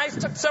 I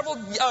took several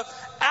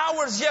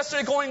hours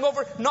yesterday going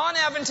over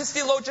non-Adventist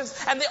theologians,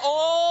 and they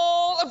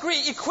all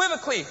agree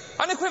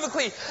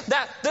unequivocally,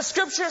 that the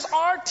Scriptures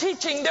are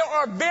teaching there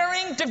are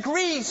varying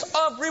degrees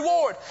of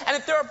reward. And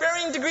if there are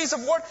varying degrees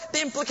of reward,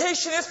 the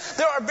implication is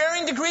there are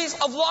varying degrees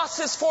of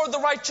losses for the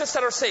righteous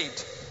that are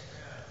saved.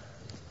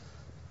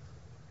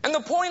 And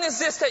the point is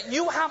this, that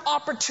you have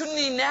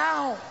opportunity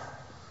now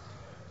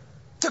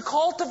to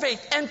cultivate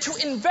and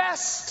to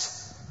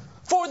invest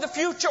for the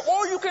future.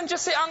 Or you can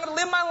just say, I'm going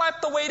to live my life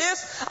the way it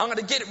is. I'm going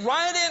to get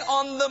right in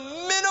on the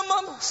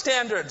minimum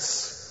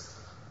standards.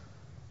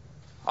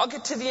 I'll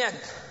get to the end.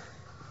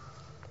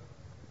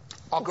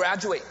 I'll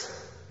graduate.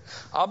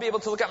 I'll be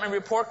able to look at my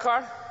report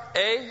card.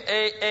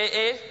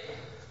 A.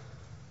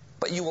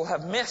 But you will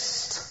have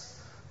missed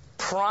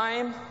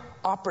prime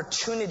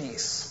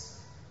opportunities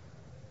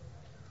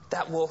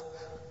that will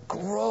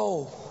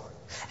grow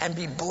and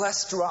be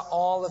blessed throughout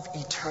all of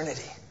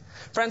eternity.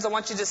 Friends, I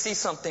want you to see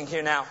something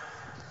here now.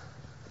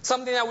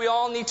 Something that we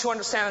all need to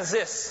understand is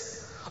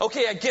this.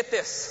 Okay, I get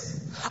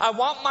this. I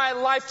want my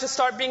life to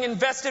start being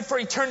invested for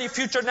eternity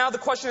future. Now the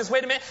question is,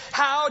 wait a minute,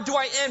 how do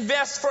I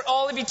invest for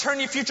all of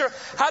eternity future?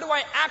 How do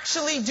I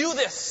actually do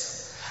this?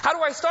 How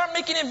do I start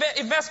making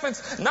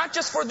investments, not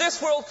just for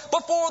this world,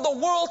 but for the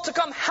world to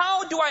come?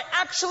 How do I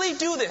actually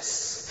do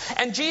this?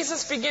 And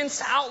Jesus begins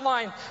to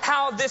outline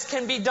how this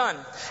can be done.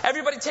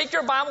 Everybody take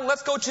your Bible,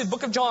 let's go to the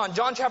book of John,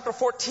 John chapter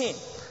 14.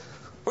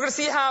 We're going to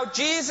see how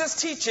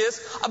Jesus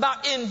teaches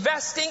about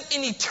investing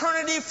in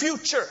eternity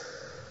future.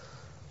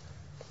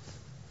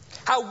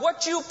 How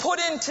what you put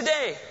in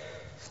today,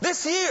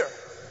 this year,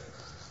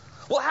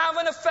 will have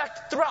an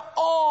effect throughout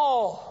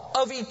all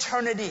of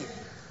eternity.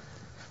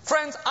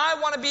 Friends, I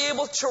want to be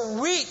able to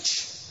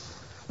reach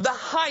the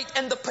height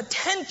and the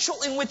potential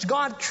in which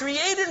God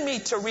created me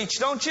to reach,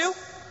 don't you?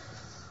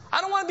 I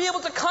don't want to be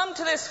able to come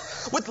to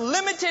this with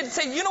limited,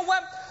 say, you know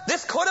what?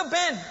 This could have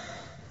been.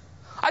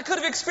 I could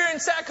have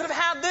experienced that. I could have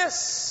had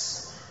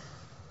this.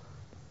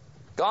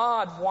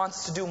 God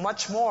wants to do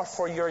much more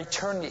for your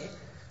eternity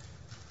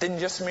than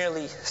just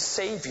merely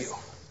save you.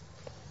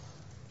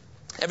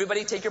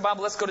 Everybody take your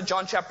Bible. Let's go to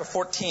John chapter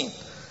 14.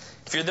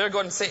 If you're there, go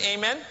ahead and say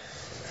amen.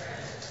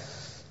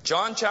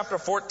 John chapter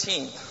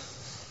 14.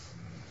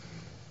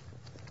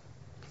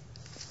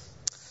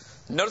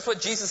 Notice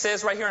what Jesus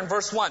says right here in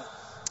verse 1.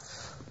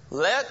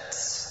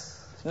 Let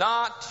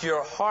not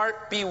your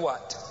heart be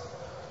what?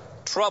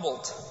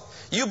 Troubled.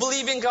 You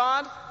believe in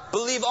God,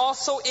 believe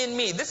also in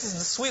me. This is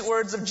the sweet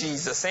words of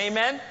Jesus.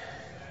 Amen?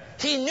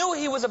 He knew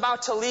he was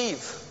about to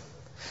leave.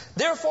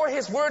 Therefore,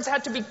 his words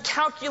had to be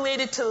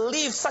calculated to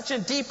leave such a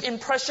deep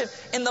impression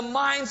in the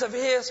minds of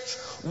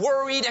his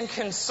worried and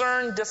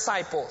concerned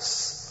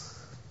disciples.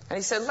 And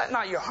he said, let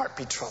not your heart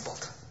be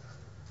troubled.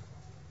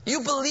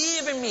 You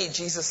believe in me,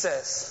 Jesus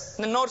says.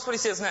 And then notice what he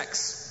says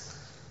next.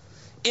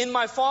 In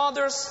my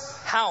Father's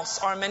house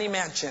are many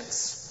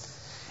mansions.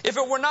 If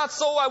it were not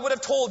so, I would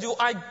have told you,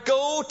 I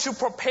go to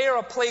prepare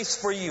a place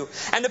for you.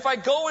 And if I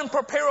go and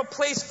prepare a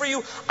place for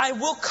you, I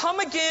will come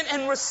again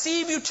and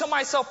receive you to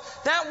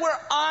myself, that where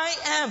I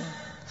am,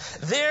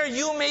 there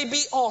you may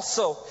be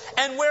also.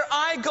 And where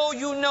I go,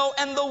 you know,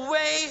 and the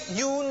way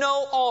you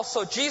know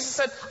also. Jesus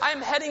said,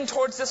 I'm heading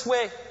towards this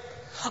way.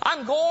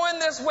 I'm going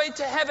this way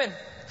to heaven.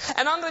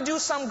 And I'm going to do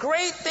some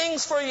great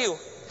things for you.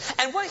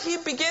 And what he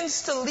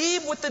begins to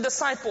leave with the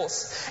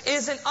disciples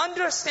is an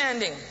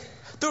understanding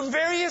through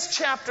various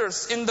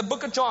chapters in the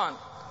book of John,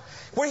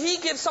 where he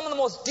gives some of the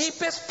most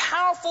deepest,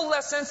 powerful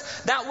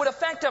lessons that would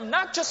affect them,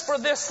 not just for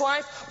this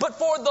life, but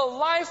for the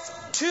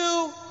life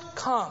to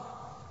come.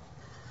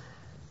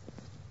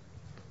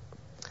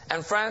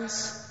 And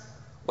friends,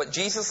 what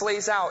Jesus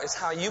lays out is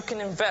how you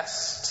can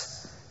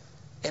invest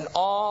in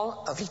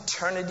all of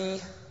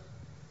eternity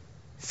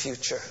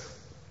future.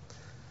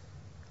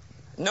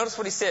 Notice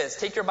what he says.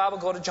 Take your Bible,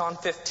 go to John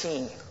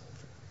 15.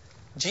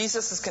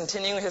 Jesus is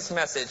continuing his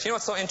message. You know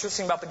what's so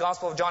interesting about the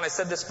Gospel of John? I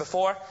said this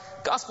before.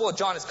 The Gospel of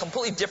John is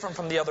completely different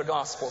from the other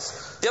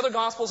Gospels. The other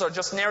Gospels are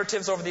just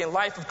narratives over the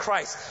life of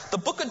Christ. The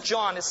book of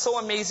John is so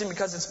amazing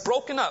because it's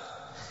broken up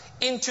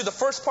into the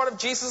first part of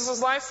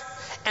Jesus'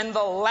 life and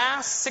the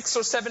last 6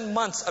 or 7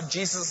 months of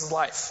Jesus'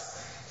 life.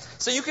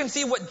 So you can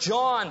see what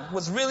John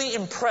was really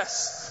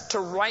impressed to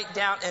write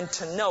down and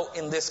to note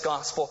in this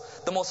Gospel.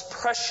 The most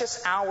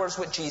precious hours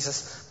with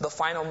Jesus, the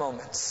final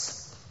moments.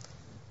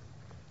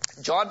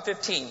 John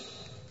 15.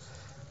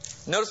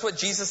 Notice what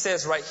Jesus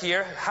says right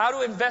here. How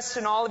to invest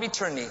in all of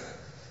eternity.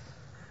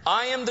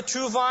 I am the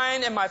true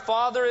vine and my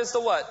Father is the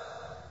what?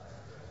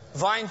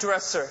 vine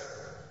dresser.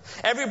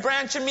 Every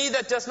branch in me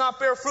that does not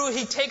bear fruit,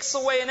 He takes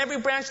away. And every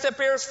branch that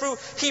bears fruit,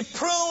 He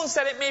prunes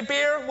that it may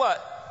bear what?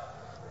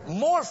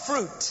 More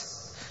fruit.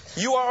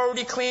 You are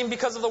already clean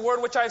because of the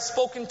word which I have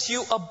spoken to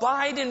you.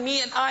 Abide in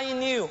me and I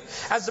in you.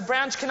 As the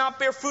branch cannot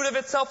bear fruit of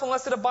itself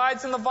unless it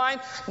abides in the vine,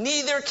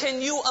 neither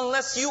can you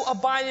unless you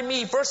abide in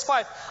me. Verse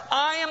 5,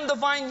 I am the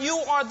vine, you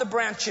are the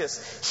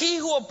branches. He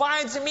who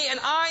abides in me and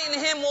I in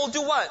him will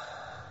do what?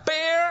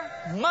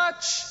 Bear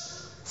much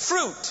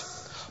fruit.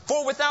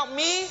 For without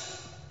me,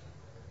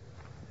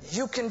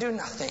 you can do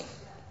nothing.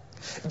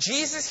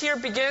 Jesus here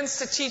begins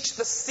to teach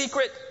the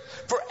secret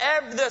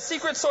the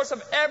secret source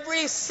of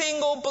every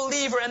single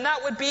believer, and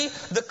that would be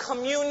the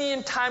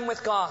communion time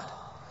with God.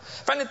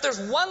 Friend, if there's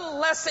one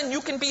lesson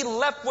you can be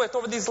left with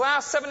over these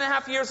last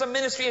 7.5 years of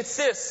ministry, it's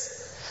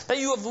this: that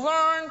you have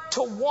learned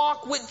to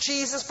walk with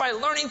Jesus by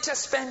learning to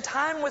spend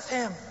time with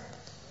Him.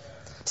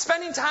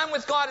 Spending time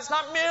with God is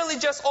not merely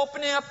just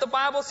opening up the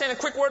Bible, saying a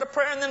quick word of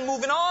prayer, and then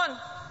moving on.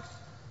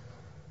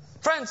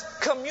 Friends,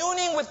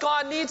 communing with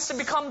God needs to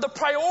become the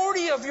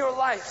priority of your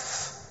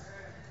life.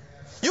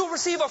 You'll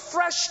receive a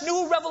fresh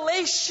new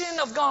revelation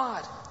of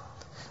God.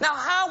 Now,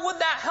 how would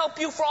that help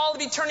you for all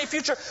of eternity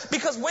future?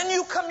 Because when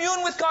you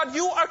commune with God,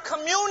 you are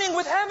communing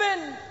with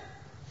heaven.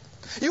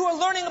 You are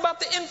learning about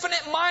the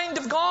infinite mind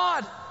of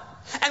God.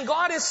 And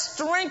God is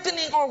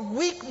strengthening our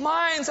weak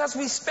minds as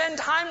we spend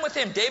time with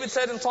Him. David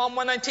said in Psalm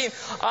 119,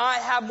 I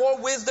have more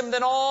wisdom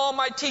than all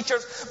my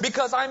teachers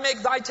because I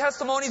make thy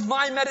testimonies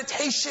my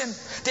meditation.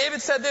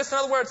 David said this, in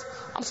other words,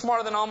 I'm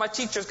smarter than all my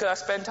teachers because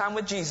I spend time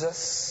with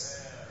Jesus.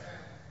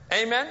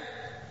 Amen?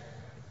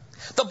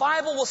 The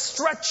Bible will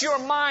stretch your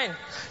mind.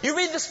 You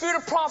read the Spirit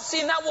of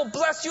Prophecy and that will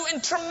bless you in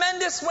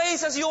tremendous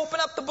ways as you open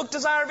up the book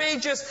Desire of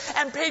Ages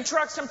and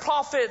Patriarchs and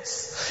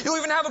Prophets. You'll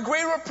even have a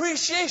greater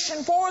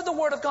appreciation for the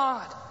Word of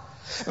God.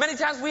 Many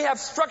times we have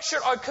structured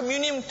our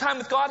communion time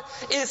with God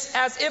is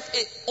as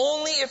if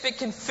only if it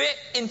can fit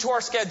into our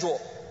schedule.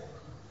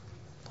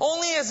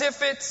 Only as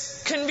if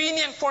it's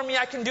convenient for me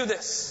I can do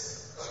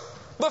this.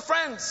 But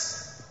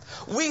friends,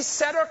 we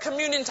set our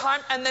communion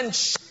time and then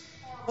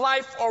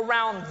life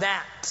around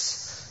that.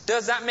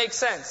 Does that make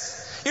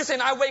sense? You're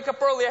saying, I wake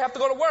up early, I have to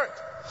go to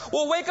work.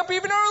 Well, wake up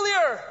even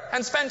earlier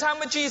and spend time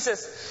with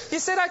Jesus. He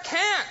said, I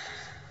can't.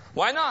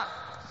 Why not?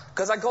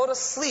 Because I go to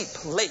sleep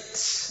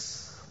late.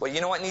 Well, you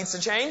know what needs to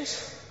change?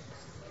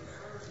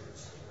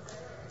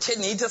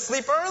 You need to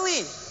sleep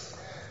early.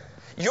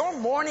 Your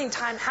morning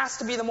time has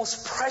to be the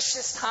most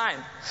precious time.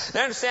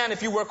 Now, I understand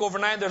if you work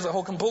overnight, there's a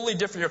whole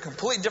you're a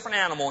completely different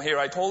animal here.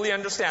 I totally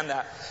understand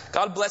that.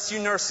 God bless you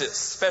nurses,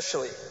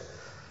 especially.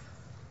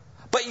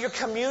 But your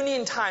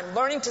communion time,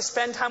 learning to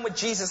spend time with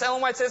Jesus.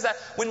 Ellen White says that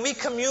when we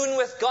commune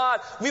with God,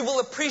 we will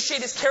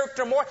appreciate His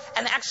character more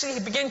and actually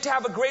begin to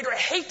have a greater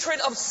hatred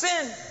of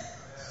sin.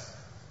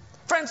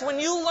 Friends, when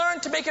you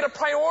learn to make it a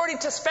priority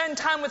to spend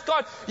time with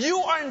God, you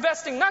are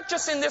investing not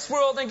just in this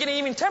world and getting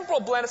even temporal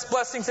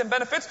blessings and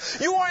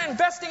benefits. You are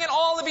investing in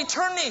all of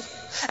eternity.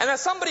 And as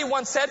somebody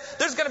once said,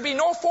 there's going to be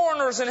no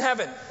foreigners in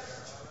heaven.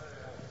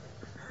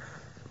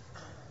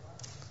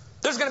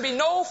 There's going to be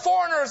no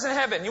foreigners in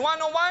heaven. You want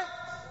to know why?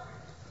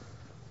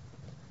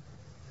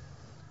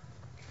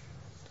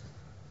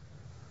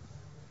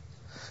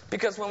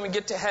 Because when we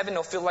get to heaven,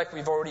 it'll feel like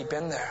we've already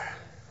been there.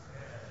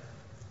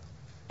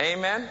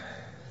 Amen?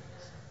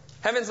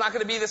 Heaven's not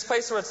going to be this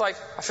place where it's like,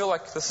 I feel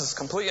like this is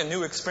completely a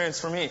new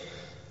experience for me.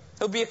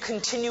 It'll be a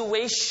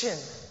continuation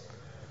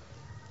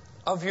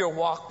of your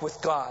walk with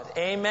God.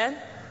 Amen?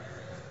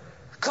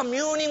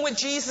 Communing with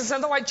Jesus.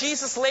 And that's why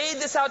Jesus laid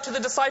this out to the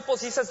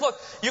disciples. He says, look,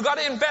 you got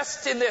to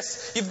invest in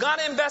this. You've got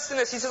to invest in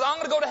this. He says, I'm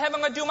going to go to heaven. I'm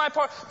going to do my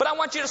part. But I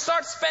want you to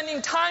start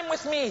spending time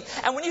with me.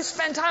 And when you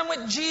spend time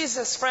with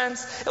Jesus,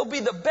 friends, it'll be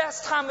the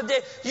best time of the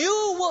day.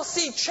 You will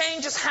see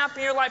changes happen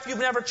in your life you've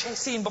never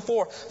seen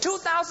before.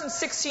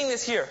 2016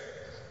 is here.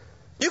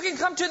 You can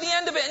come to the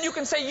end of it and you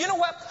can say, you know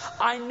what?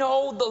 I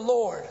know the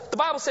Lord. The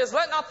Bible says,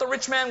 let not the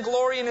rich man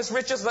glory in his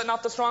riches. Let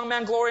not the strong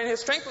man glory in his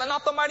strength. Let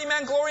not the mighty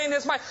man glory in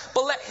his might.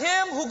 But let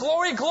him who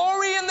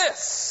glory in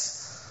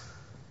this,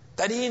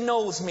 that he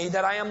knows me,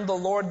 that I am the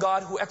Lord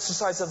God who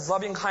exercises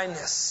loving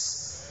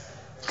kindness,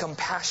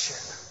 compassion.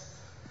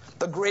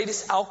 The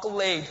greatest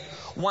accolade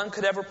one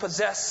could ever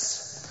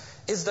possess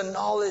is the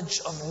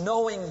knowledge of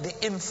knowing the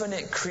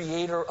infinite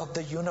creator of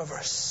the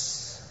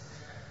universe.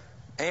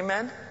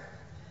 Amen?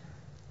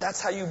 That's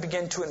how you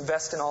begin to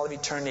invest in all of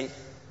eternity.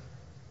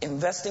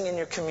 Investing in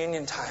your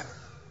communion time.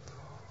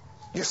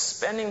 You're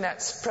spending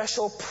that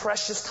special,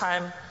 precious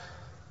time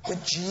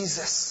with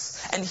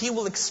Jesus. And He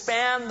will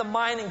expand the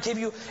mind and give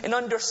you an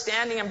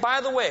understanding. And by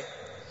the way,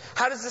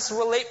 how does this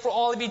relate for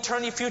all of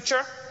eternity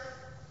future?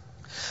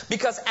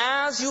 Because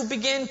as you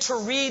begin to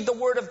read the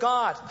Word of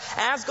God,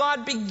 as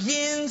God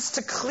begins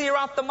to clear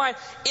out the mind,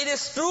 it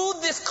is through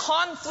this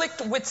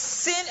conflict with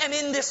sin and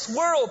in this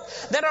world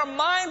that our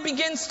mind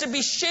begins to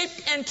be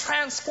shaped and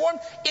transformed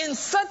in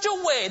such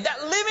a way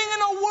that living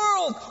in a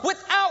world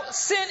without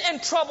sin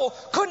and trouble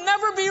could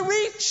never be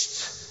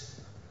reached.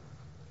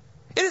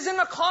 It is in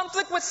a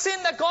conflict with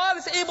sin that God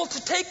is able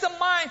to take the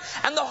mind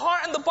and the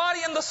heart and the body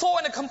and the soul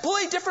in a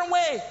completely different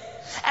way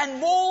and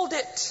mold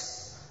it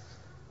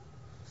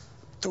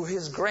through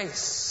His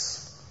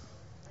grace,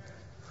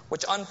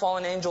 which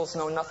unfallen angels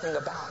know nothing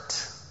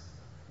about.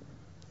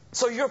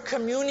 So your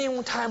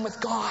communing time with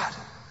God,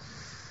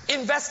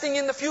 investing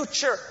in the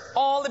future,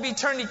 all of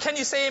eternity. Can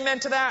you say amen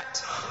to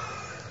that?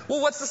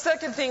 Well, what's the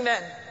second thing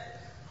then?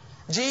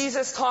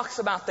 Jesus talks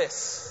about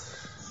this.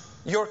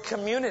 Your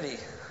community.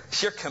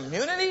 Your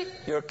community?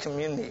 Your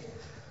community.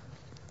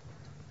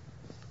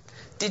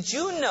 Did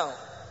you know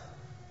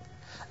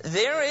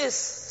there is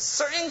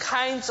certain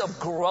kinds of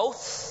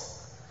growth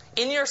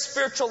in your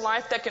spiritual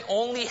life that can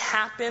only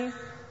happen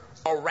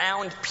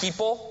around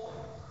people?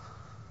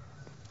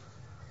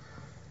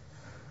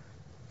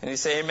 And you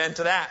say amen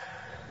to that.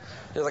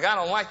 You're like, I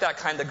don't like that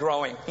kind of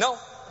growing. No.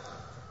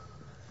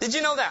 Did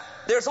you know that?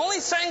 There's only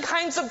certain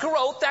kinds of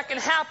growth that can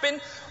happen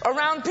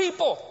around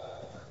people.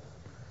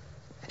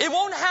 It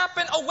won't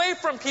happen away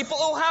from people.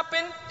 It will happen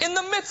in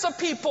the midst of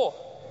people.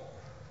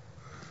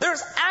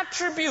 There's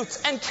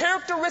attributes and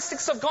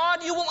characteristics of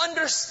God you will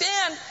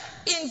understand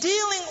in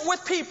dealing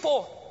with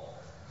people.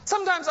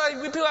 Sometimes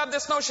people have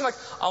this notion like,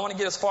 I want to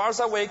get as far as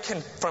I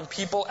can from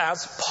people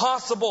as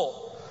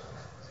possible.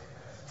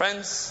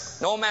 Friends,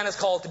 no man is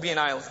called to be an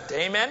island.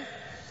 Amen?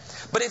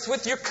 But it's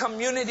with your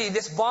community,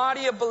 this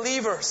body of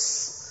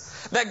believers,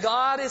 that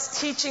God is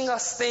teaching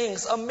us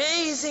things,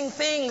 amazing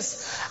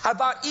things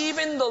about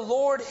even the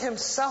Lord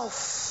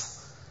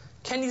Himself.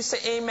 Can you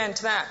say amen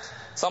to that?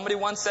 Somebody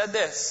once said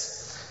this.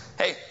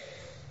 Hey,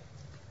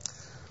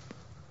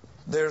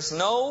 there's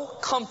no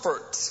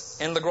comfort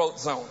in the growth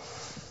zone.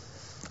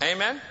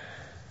 Amen?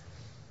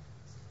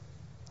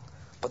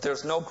 But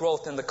there's no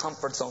growth in the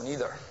comfort zone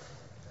either.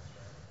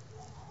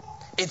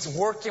 It's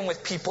working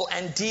with people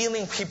and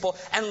dealing people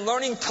and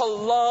learning to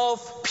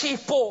love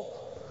people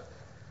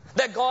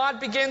that God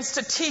begins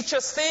to teach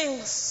us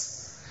things.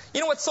 You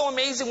know what's so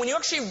amazing? When you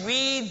actually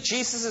read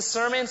Jesus'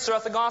 sermons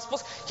throughout the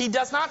Gospels, He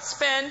does not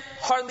spend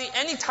hardly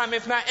any time,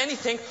 if not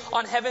anything,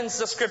 on heaven's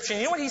description.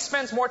 You know what He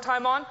spends more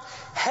time on?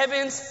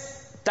 Heaven's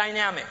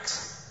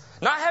dynamics.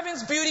 Not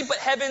heaven's beauty, but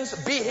heaven's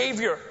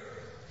behavior.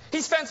 He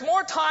spends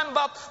more time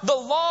about the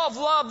law of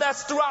love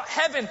that's throughout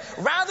heaven,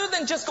 rather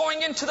than just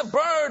going into the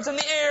birds and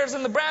the airs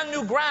and the brand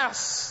new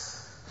grass.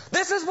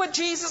 This is what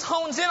Jesus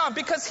hones in on,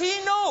 because He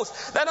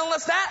knows that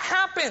unless that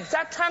happens,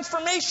 that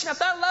transformation at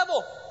that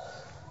level,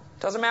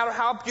 doesn't matter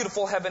how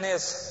beautiful heaven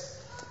is,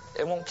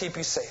 it won't keep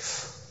you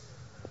safe.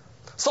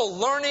 So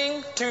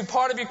learning to be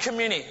part of your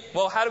community.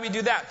 Well, how do we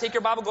do that? Take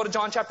your Bible, go to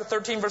John chapter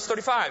 13, verse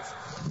 35.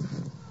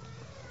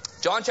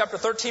 John chapter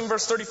 13,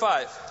 verse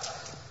 35.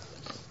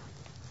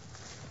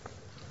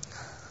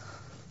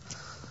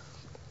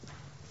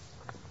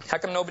 How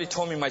come nobody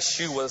told me my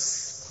shoe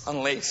was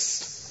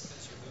unlaced?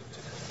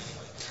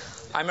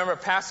 I remember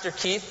Pastor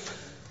Keith,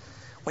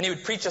 when he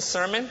would preach a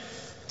sermon,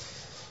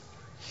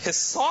 his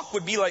sock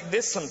would be like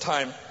this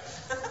sometime.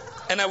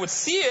 And I would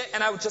see it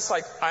and I would just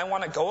like, I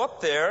want to go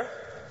up there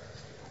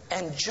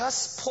and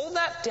just pull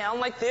that down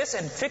like this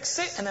and fix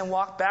it and then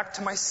walk back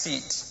to my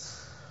seat.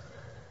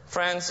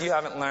 Friends, you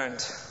haven't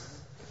learned.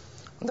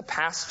 When the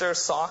pastor's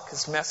sock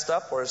is messed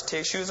up or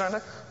his shoes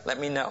aren't, let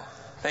me know.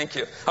 Thank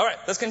you. All right,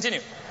 let's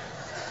continue.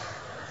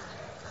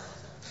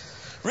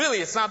 Really,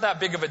 it's not that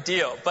big of a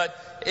deal, but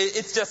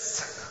it's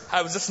just,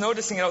 I was just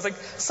noticing it. I was like,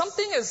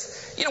 something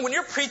is, when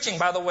you're preaching,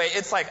 by the way,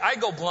 it's like I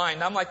go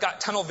blind. I'm like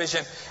got tunnel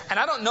vision and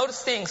I don't notice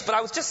things, but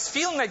I was just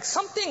feeling like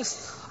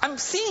I'm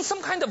seeing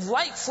some kind of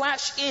light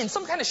flash in,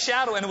 some kind of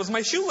shadow, and it was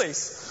my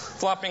shoelace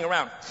flopping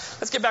around.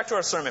 Let's get back to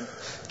our sermon.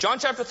 John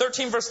chapter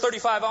 13, verse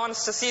 35. I want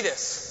us to see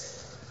this.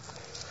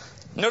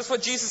 Notice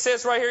what Jesus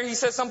says right here. He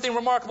says something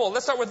remarkable.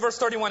 Let's start with verse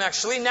 31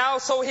 actually. Now,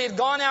 so He had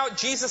gone out,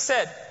 Jesus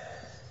said,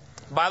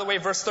 by the way,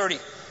 verse 30.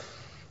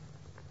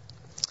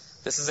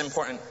 This is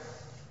important.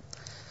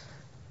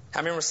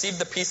 Having received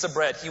the piece of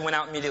bread, He went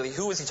out immediately.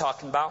 Who was He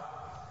talking about?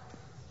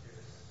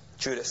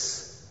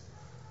 Judas.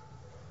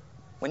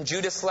 When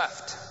Judas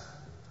left,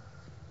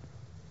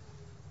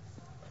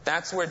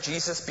 that's where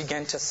Jesus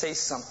began to say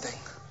something.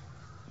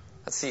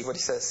 Let's see what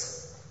He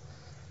says.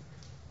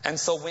 And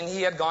so when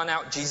He had gone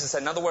out, Jesus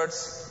said, in other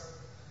words,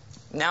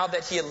 now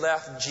that He had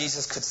left,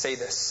 Jesus could say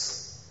this.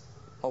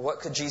 Well,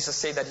 what could Jesus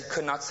say that He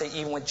could not say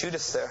even with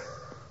Judas there?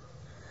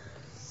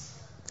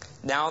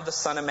 Now the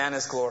Son of Man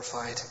is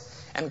glorified,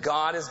 and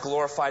God is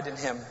glorified in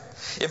Him.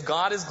 If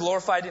God is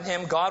glorified in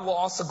Him, God will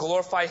also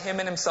glorify Him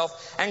in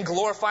Himself and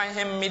glorify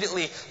Him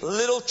immediately.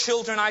 Little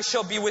children, I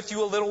shall be with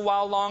you a little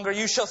while longer.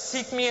 You shall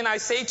seek me, and I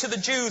say to the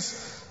Jews,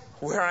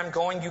 where I'm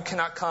going, you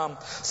cannot come.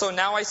 So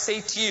now I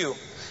say to you,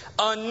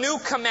 a new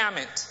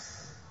commandment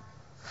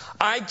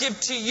I give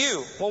to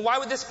you. Well, why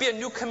would this be a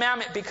new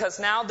commandment? Because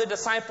now the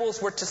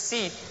disciples were to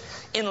see,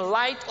 in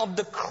light of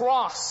the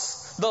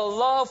cross, the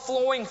love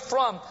flowing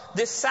from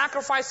this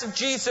sacrifice of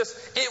Jesus,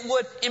 it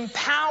would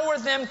empower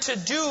them to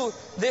do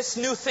this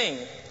new thing.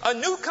 A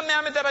new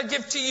commandment that I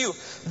give to you,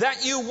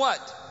 that you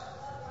what?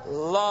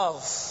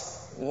 Love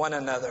one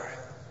another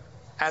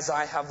as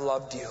I have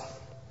loved you.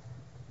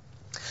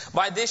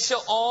 By this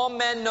shall all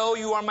men know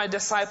you are my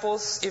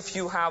disciples if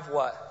you have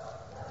what?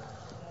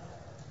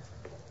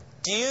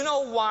 Do you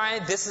know why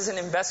this is an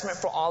investment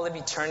for all of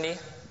eternity?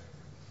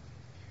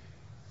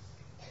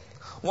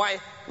 Why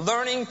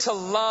learning to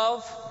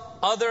love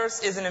others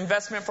is an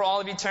investment for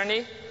all of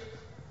eternity?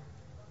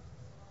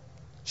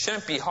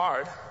 Shouldn't be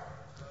hard.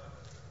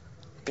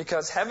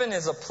 Because heaven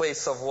is a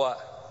place of what?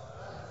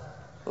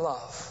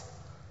 Love.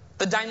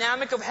 The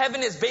dynamic of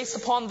heaven is based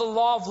upon the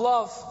law of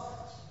love.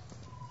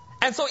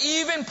 And so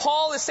even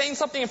Paul is saying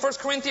something in 1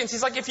 Corinthians.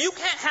 He's like, if you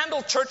can't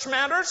handle church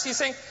matters, he's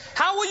saying,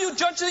 how will you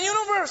judge the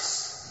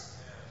universe?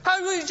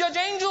 How will you judge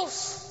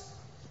angels?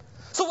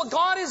 So what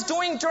God is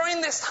doing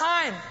during this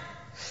time,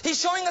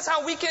 He's showing us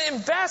how we can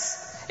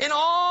invest in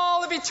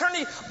all of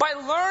eternity by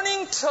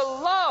learning to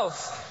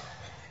love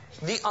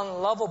the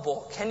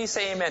unlovable. Can you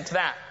say amen to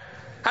that?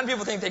 How many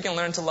people think they can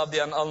learn to love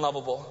the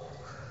unlovable?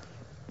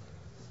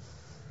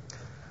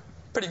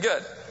 Pretty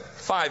good.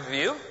 5 of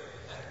you.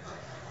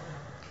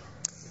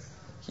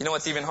 You know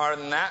what's even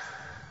harder than that?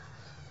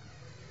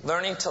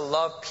 Learning to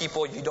love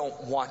people you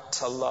don't want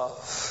to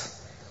love.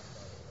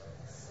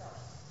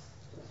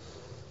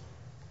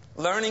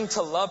 Learning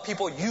to love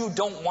people you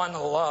don't want to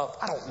love.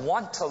 I don't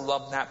want to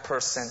love that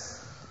person.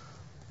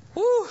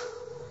 Woo!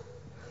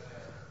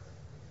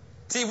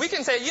 See, we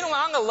can say, you know what,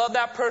 I'm going to love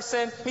that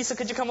person. Misa,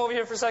 could you come over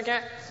here for a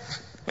second?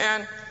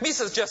 Man,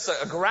 Misa's just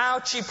a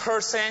grouchy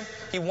person.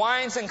 He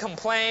whines and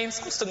complains.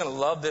 I'm still going to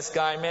love this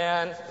guy,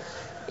 man.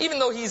 Even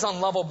though he's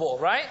unlovable,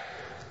 right?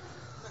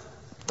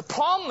 The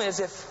problem is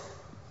if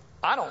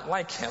I don't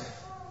like him.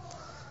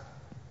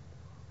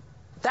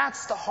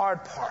 That's the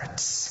hard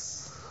part.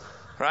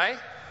 Right?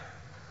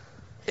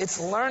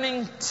 It's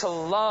learning to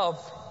love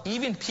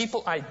even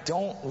people I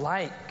don't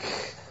like.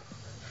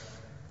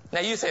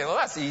 Now you say, well,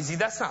 that's easy.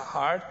 That's not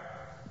hard.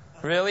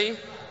 Really?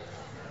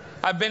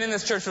 I've been in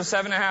this church for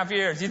 7.5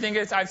 years. You think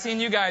I've seen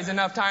you guys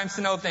enough times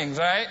to know things,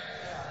 right?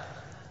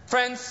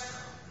 Friends,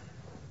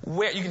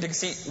 where you can take a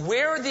seat.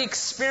 Where the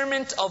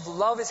experiment of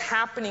love is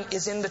happening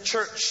is in the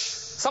church.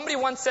 Somebody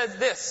once said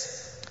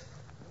this.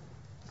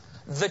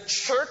 The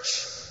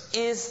church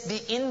is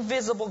the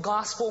invisible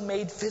gospel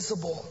made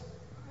visible.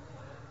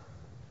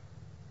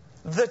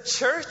 The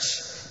church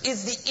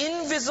is the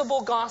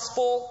invisible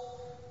gospel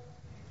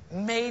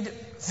made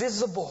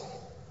visible.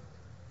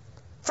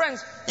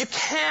 Friends, you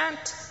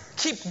can't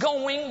keep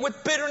going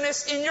with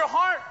bitterness in your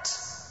heart.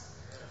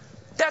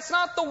 That's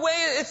not the way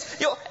it's,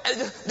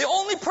 the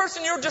only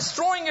person you're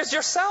destroying is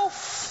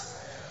yourself.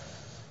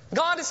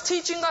 God is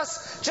teaching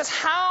us just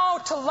how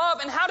to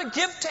love and how to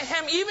give to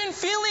Him even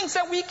feelings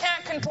that we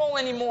can't control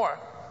anymore.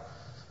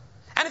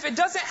 And if it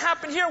doesn't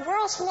happen here, where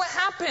else will it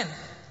happen?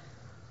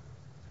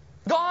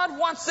 God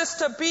wants this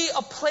to be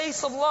a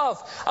place of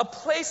love, a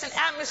place, an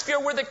atmosphere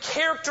where the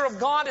character of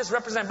God is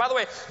represented. By the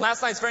way,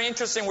 last night it's very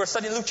interesting. We're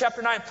studying Luke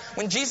chapter 9.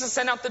 When Jesus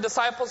sent out the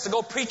disciples to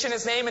go preach in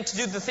His name and to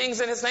do the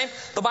things in His name,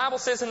 the Bible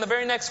says in the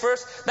very next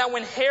verse that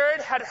when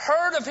Herod had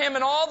heard of Him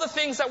and all the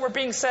things that were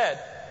being said,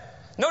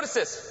 notice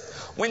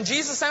this. When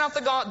Jesus sent out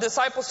the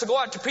disciples to go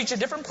out to preach in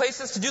different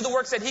places to do the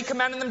works that He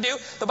commanded them to do,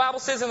 the Bible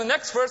says in the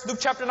next verse, Luke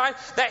chapter 9,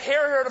 that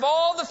Herod heard of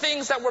all the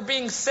things that were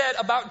being said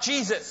about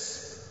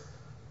Jesus.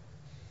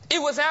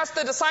 It was as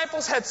the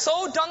disciples had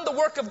so done the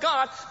work of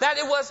God that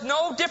it was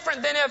no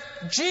different than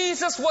if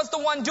Jesus was the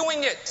one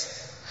doing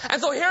it.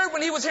 And so Herod,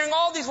 when he was hearing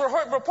all these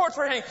reports,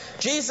 were hearing,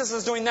 Jesus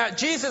is doing that,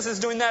 Jesus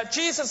is doing that,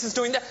 Jesus is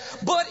doing that.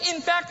 But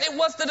in fact, it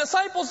was the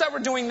disciples that were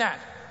doing that.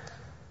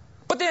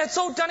 But they had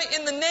so done it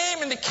in the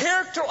name and the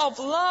character of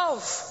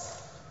love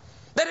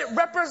that it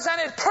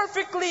represented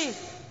perfectly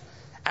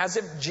as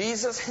if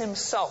Jesus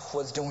Himself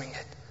was doing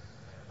it.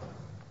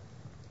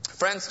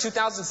 Friends,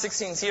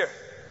 2016 is here.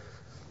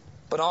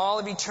 But all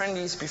of eternity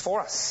is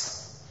before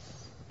us.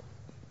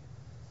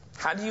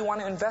 How do you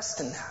want to invest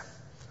in that?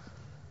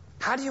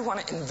 How do you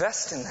want to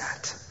invest in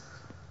that?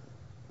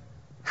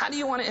 How do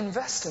you want to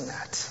invest in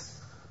that?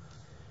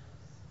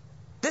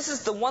 This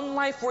is the one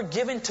life we're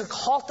given to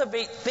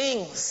cultivate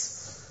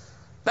things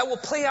that will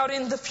play out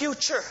in the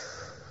future.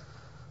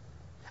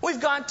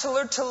 We've got to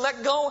learn to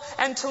let go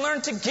and to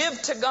learn to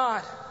give to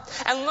God.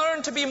 And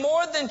learn to be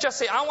more than just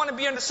say, I want to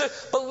be understood,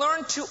 but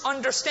learn to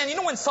understand. You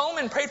know, when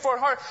Solomon prayed for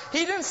his heart,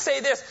 he didn't say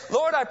this,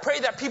 Lord, I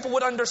pray that people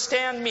would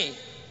understand me.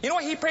 You know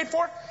what he prayed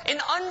for? An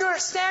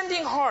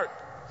understanding heart.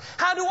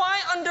 How do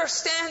I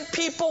understand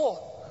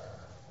people?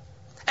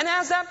 And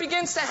as that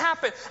begins to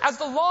happen, as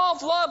the law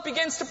of love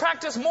begins to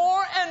practice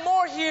more and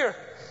more here,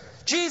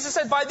 Jesus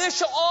said, by this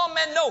shall all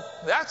men know.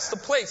 That's the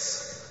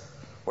place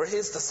where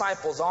His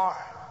disciples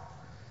are.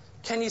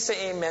 Can you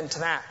say amen to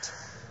that?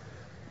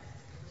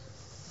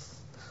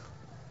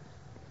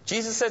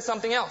 Jesus said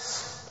something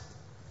else.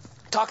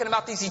 Talking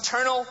about these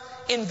eternal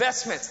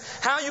investments.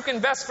 How you can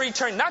invest for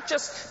eternity. Not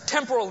just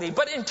temporally,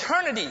 but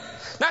eternity.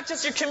 Not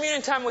just your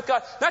communion time with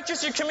God. Not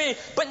just your community,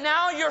 but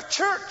now your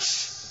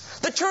church.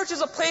 The church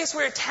is a place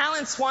where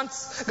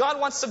God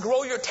wants to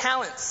grow your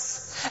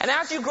talents. And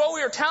as you grow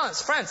your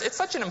talents, friends, it's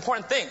such an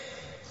important thing.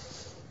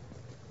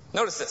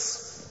 Notice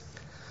this.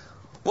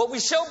 What we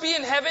shall be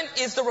in heaven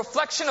is the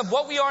reflection of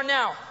what we are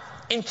now.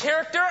 In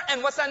character,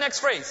 and what's that next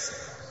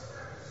phrase?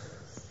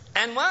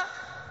 And what?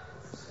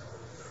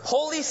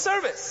 Holy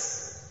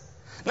service.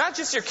 Not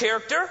just your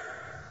character,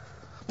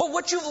 but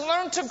what you've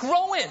learned to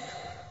grow in.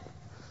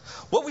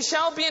 What we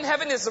shall be in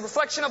heaven is the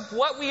reflection of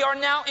what we are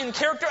now in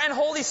character and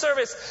holy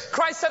service.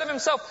 Christ said of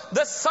himself,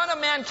 the Son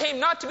of Man came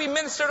not to be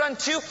ministered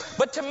unto,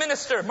 but to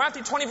minister.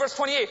 Matthew 20 verse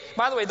 28.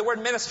 By the way, the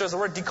word minister is the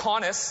word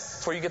deaconus.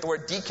 That's where you get the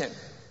word deacon.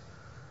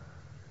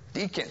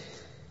 Deacon.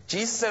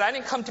 Jesus said, I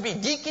didn't come to be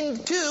deacon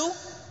to.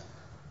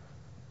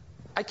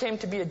 I came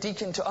to be a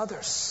deacon to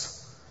others.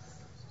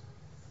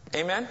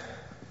 Amen?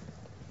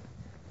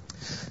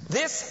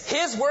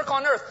 His work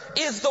on earth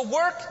is the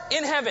work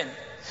in heaven.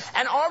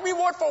 And our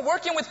reward for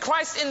working with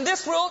Christ in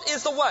this world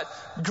is the what?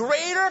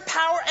 Greater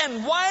power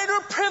and wider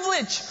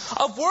privilege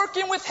of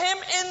working with Him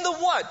in the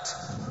what?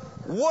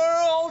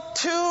 World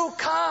to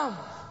come.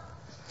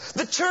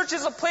 The church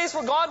is a place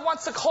where God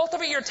wants to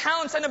cultivate your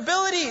talents and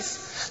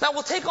abilities that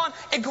will take on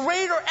a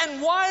greater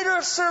and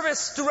wider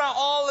service throughout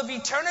all of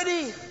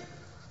eternity.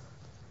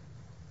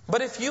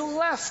 But if you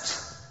left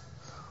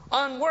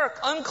unworked,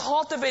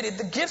 uncultivated,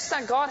 the gifts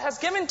that God has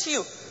given to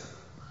you,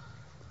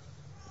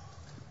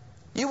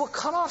 you will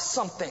cut off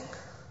something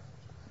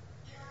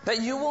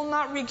that you will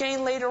not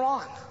regain later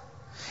on.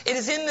 It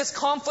is in this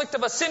conflict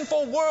of a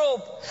sinful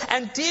world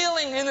and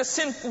dealing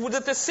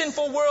with the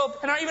sinful world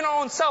and even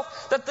our own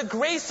self that the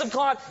grace of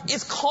God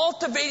is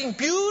cultivating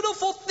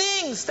beautiful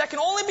things that can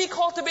only be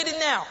cultivated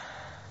now,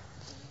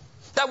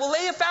 that will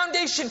lay a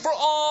foundation for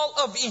all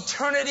of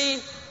eternity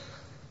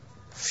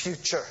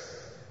future.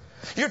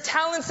 Your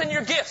talents and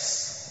your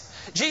gifts.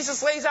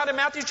 Jesus lays out in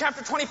Matthew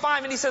chapter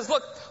 25 and He says,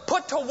 look,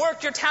 put to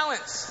work your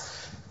talents.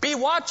 Be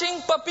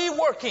watching, but be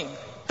working.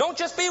 Don't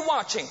just be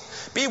watching.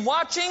 Be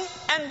watching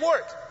and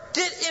work.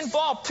 Get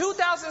involved.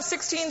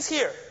 2016's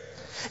here.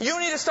 You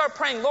need to start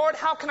praying, Lord,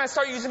 how can I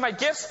start using my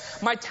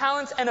gifts, my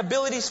talents, and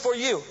abilities for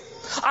you?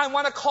 I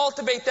want to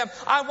cultivate them.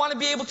 I want to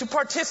be able to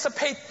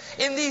participate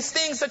in these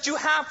things that you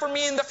have for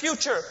me in the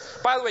future.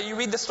 By the way, you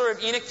read the story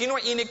of Enoch. Do you know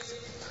what Enoch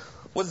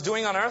was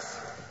doing on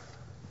earth?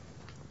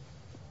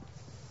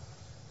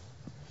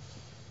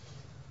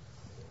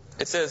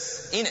 It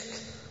says, Enoch,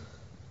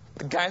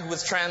 the guy who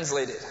was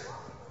translated,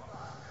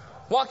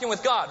 walking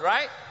with God,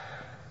 right?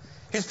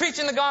 He's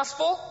preaching the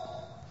gospel,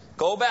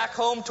 go back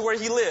home to where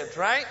he lived,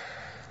 right?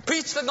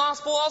 Preach the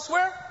gospel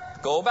elsewhere,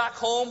 go back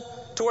home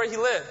to where he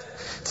lived.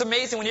 It's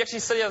amazing when you actually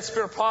study the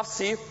spirit of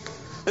prophecy.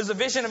 There's a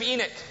vision of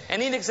Enoch,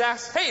 and Enoch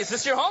asks, hey, is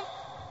this your home?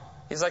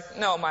 He's like,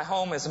 no, my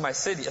home is in my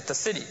city, at the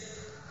city.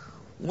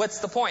 What's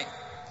the point?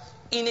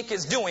 Enoch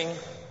is doing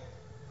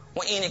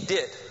what Enoch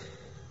did.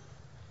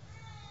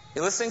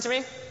 You listening to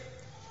me?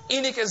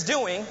 Enoch is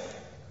doing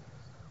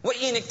what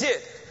Enoch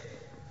did.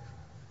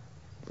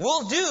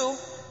 We'll do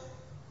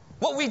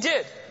what we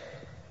did.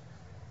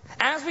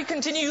 As we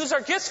continue to use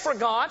our gifts for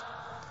God,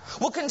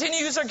 we'll continue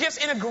to use our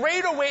gifts in a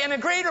greater way and a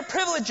greater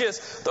privileges,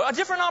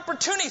 different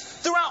opportunities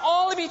throughout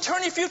all of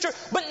eternity future.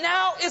 But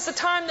now is the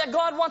time that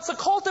God wants to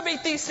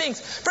cultivate these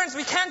things. Friends,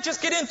 we can't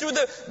just get in through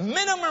the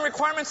minimum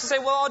requirements to say,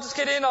 well, I'll just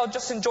get in, I'll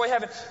just enjoy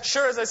heaven.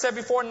 Sure, as I said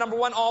before, number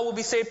one, all will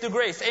be saved through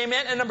grace.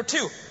 Amen. And number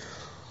two,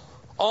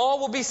 all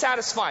will be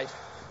satisfied.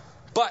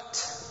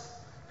 But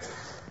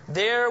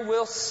there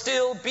will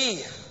still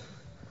be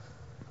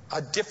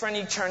a different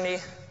eternity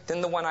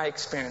than the one I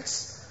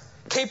experienced.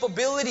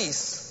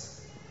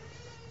 Capabilities,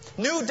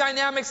 new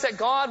dynamics that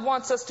God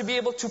wants us to be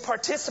able to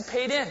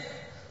participate in,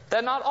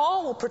 that not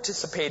all will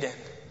participate in.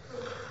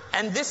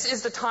 And this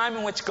is the time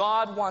in which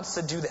God wants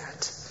to do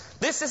that.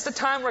 This is the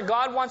time where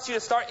God wants you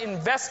to start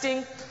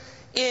investing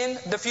in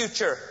the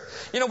future.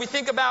 You know, we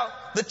think about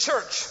the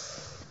church.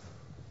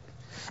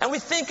 And we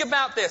think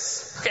about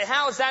this. Okay,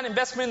 how is that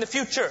investment in the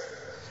future?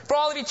 For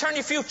all of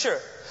eternity future.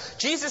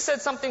 Jesus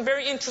said something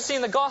very interesting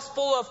in the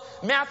Gospel of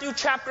Matthew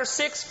chapter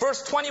 6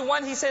 verse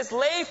 21. He says,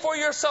 lay for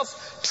yourselves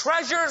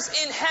treasures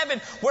in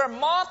heaven where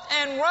moth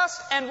and rust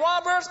and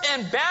robbers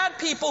and bad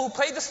people who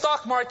play the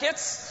stock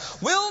markets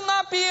will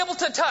not be able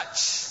to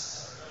touch.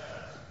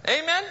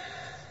 Amen?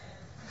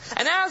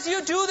 And as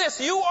you do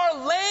this, you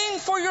are laying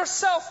for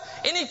yourself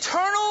an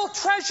eternal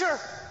treasure.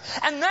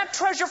 And that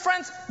treasure,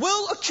 friends,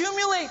 will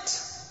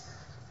accumulate.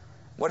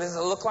 What does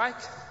it look like?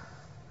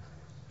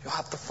 You'll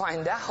have to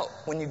find out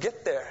when you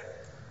get there.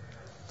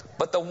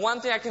 But the one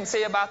thing I can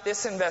say about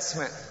this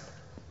investment,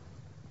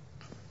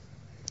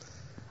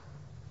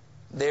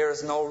 there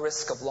is no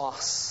risk of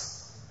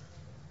loss.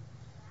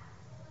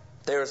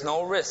 There is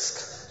no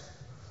risk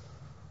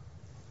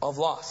of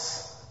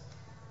loss.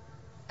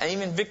 And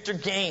even Victor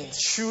Gaines,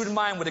 shrewd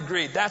mind, would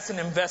agree that's an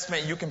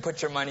investment you can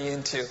put your money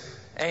into.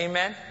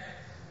 Amen?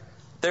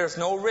 There's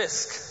no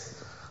risk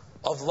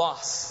of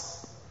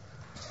loss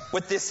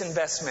with this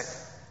investment.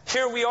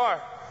 Here we are.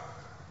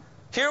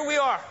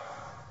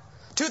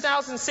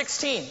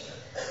 2016.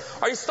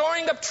 Are you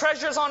storing up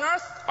treasures on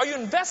earth? Are you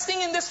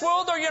investing in this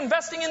world or are you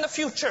investing in the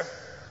future?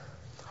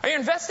 Are you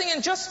investing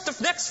in just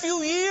the next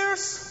few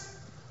years?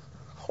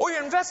 Or are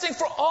you investing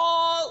for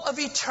all of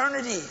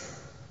eternity?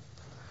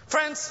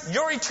 Friends,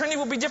 your eternity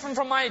will be different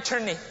from my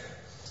eternity.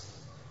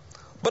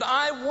 But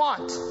I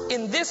want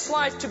in this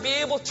life to be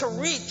able to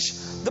reach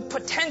the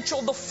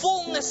potential, the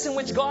fullness in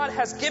which God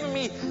has given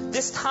me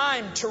this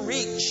time to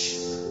reach.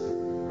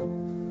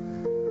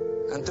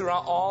 And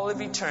throughout all of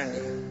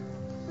eternity,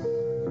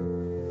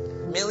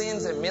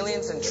 millions and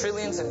millions and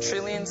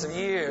trillions of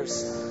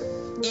years,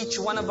 each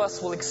one of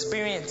us will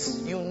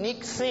experience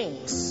unique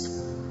things.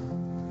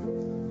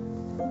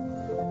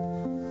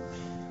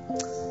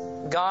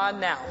 God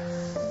now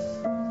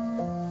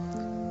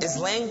is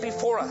laying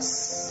before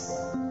us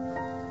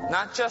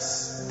not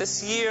just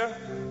this year,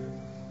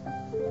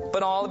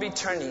 but all of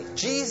eternity.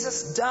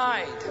 Jesus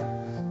died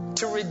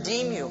to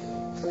redeem you.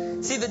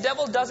 See, the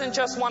devil doesn't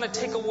just want to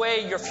take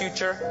away your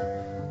future.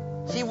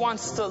 He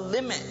wants to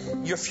limit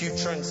your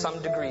future in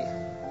some degree.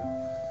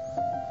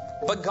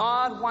 But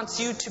God wants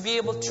you to be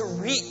able to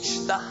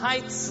reach the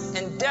heights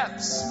and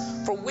depths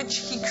for which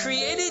He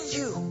created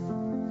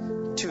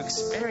you to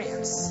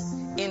experience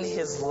in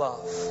His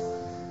love.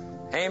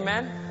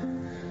 Amen?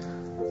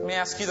 Let me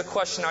ask you the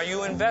question, are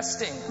you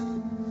investing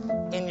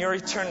in your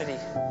eternity?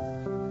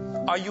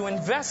 Are you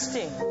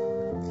investing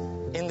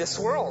in this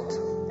world?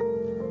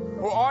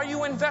 Or are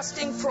you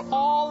investing for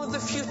all of the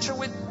future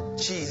with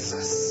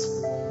Jesus?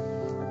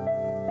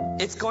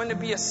 It's going to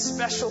be a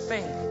special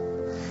thing.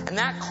 And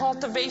that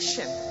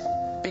cultivation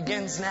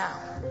begins now.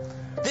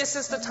 This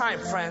is the time,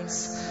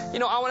 friends. I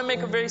want to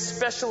make a very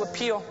special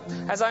appeal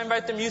as I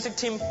invite the music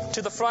team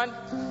to the front.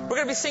 We're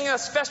going to be singing a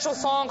special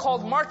song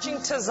called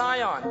Marching to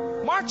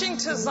Zion. Marching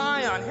to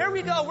Zion. Here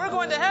we go. We're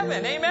going to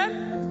heaven.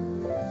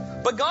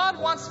 Amen? But God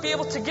wants to be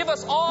able to give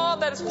us all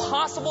that is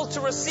possible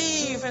to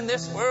receive in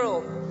this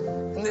world,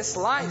 in this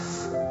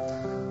life.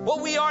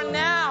 What we are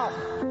now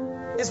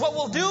is what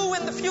we'll do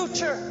in the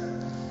future.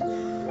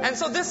 And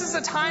so this is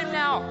the time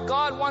now.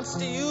 God wants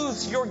to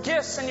use your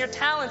gifts and your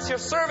talents, your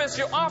service,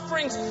 your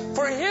offerings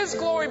for His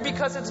glory,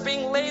 because it's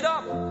being laid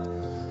up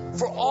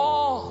for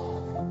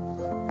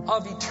all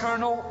of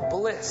eternal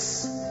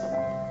bliss.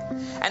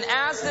 And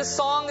as this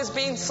song is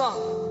being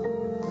sung,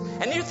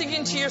 and you're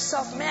thinking to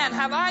yourself, man,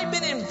 have I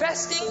been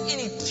investing in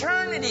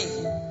eternity,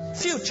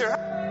 future?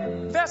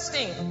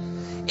 Investing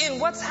in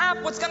what's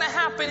going to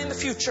happen in the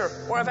future?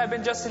 Or have I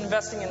been just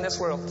investing in this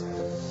world?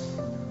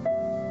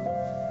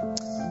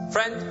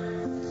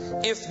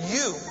 Friend, if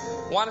you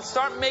want to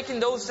start making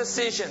those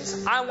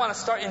decisions, I want to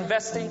start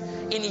investing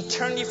in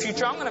eternity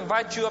future, I'm going to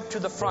invite you up to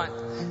the front.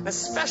 A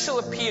special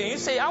appeal. You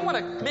say, I want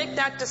to make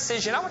that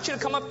decision. I want you to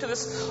come up to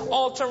this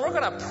altar and we're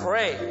going to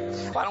pray.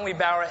 Why don't we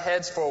bow our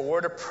heads for a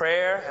word of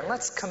prayer and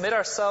let's commit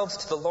ourselves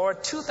to the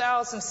Lord.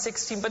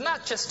 2016, but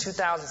not just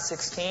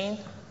 2016,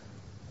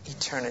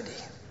 eternity.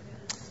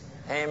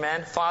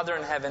 Amen. Father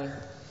in heaven,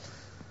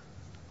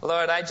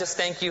 Lord, I just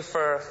thank you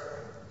for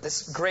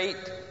this great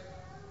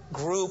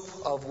group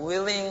of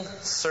willing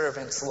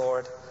servants,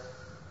 Lord,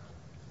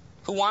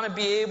 who want to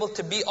be able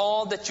to be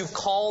all that you've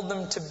called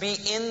them to be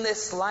in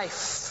this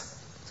life.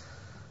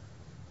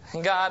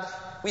 And God,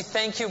 we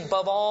thank you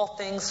above all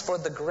things for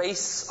the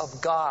grace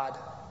of God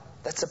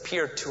that's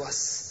appeared to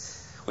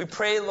us. We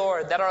pray,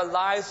 Lord, that our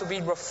lives will be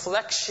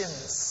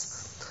reflections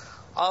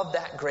of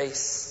that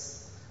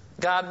grace.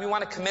 God, we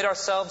want to commit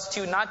ourselves to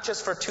you not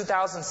just for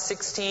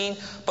 2016,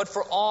 but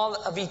for all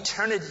of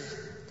eternity.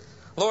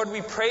 Lord,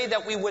 we pray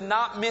that we would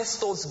not miss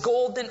those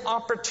golden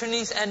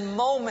opportunities and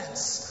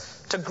moments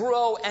to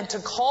grow and to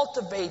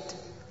cultivate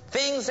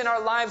things in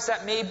our lives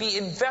that may be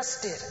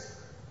invested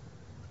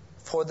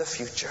for the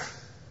future.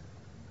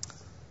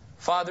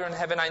 Father in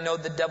heaven, I know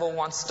the devil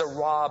wants to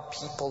rob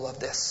people of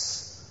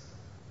this.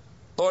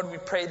 Lord, we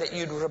pray that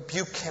you'd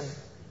rebuke him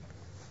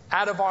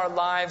out of our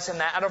lives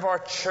and out of our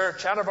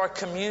church, out of our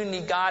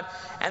community, God,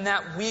 and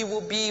that we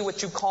will be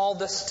what you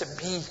called us to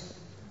be.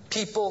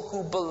 People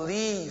who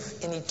believe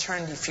in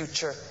eternity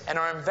future and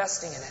are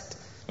investing in it.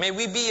 May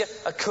we be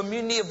a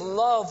community of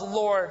love,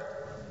 Lord,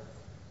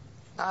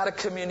 not a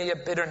community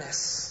of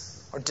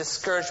bitterness or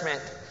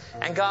discouragement.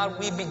 And God,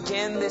 we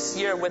begin this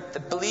year with the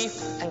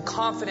belief and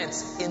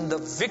confidence in the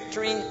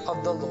victory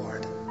of the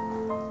Lord.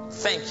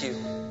 Thank you.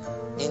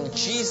 In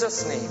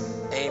Jesus' name,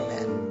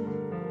 amen.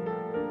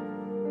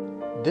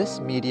 This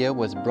media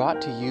was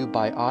brought to you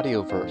by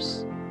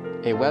Audioverse,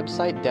 a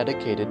website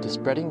dedicated to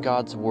spreading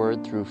God's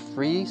Word through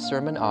free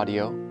sermon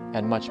audio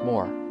and much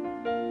more.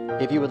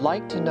 If you would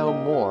like to know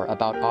more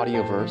about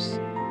Audioverse,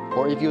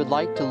 or if you would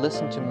like to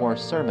listen to more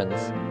sermons,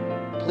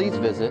 please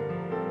visit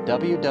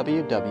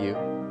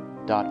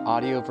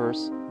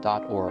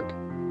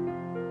www.audioverse.org.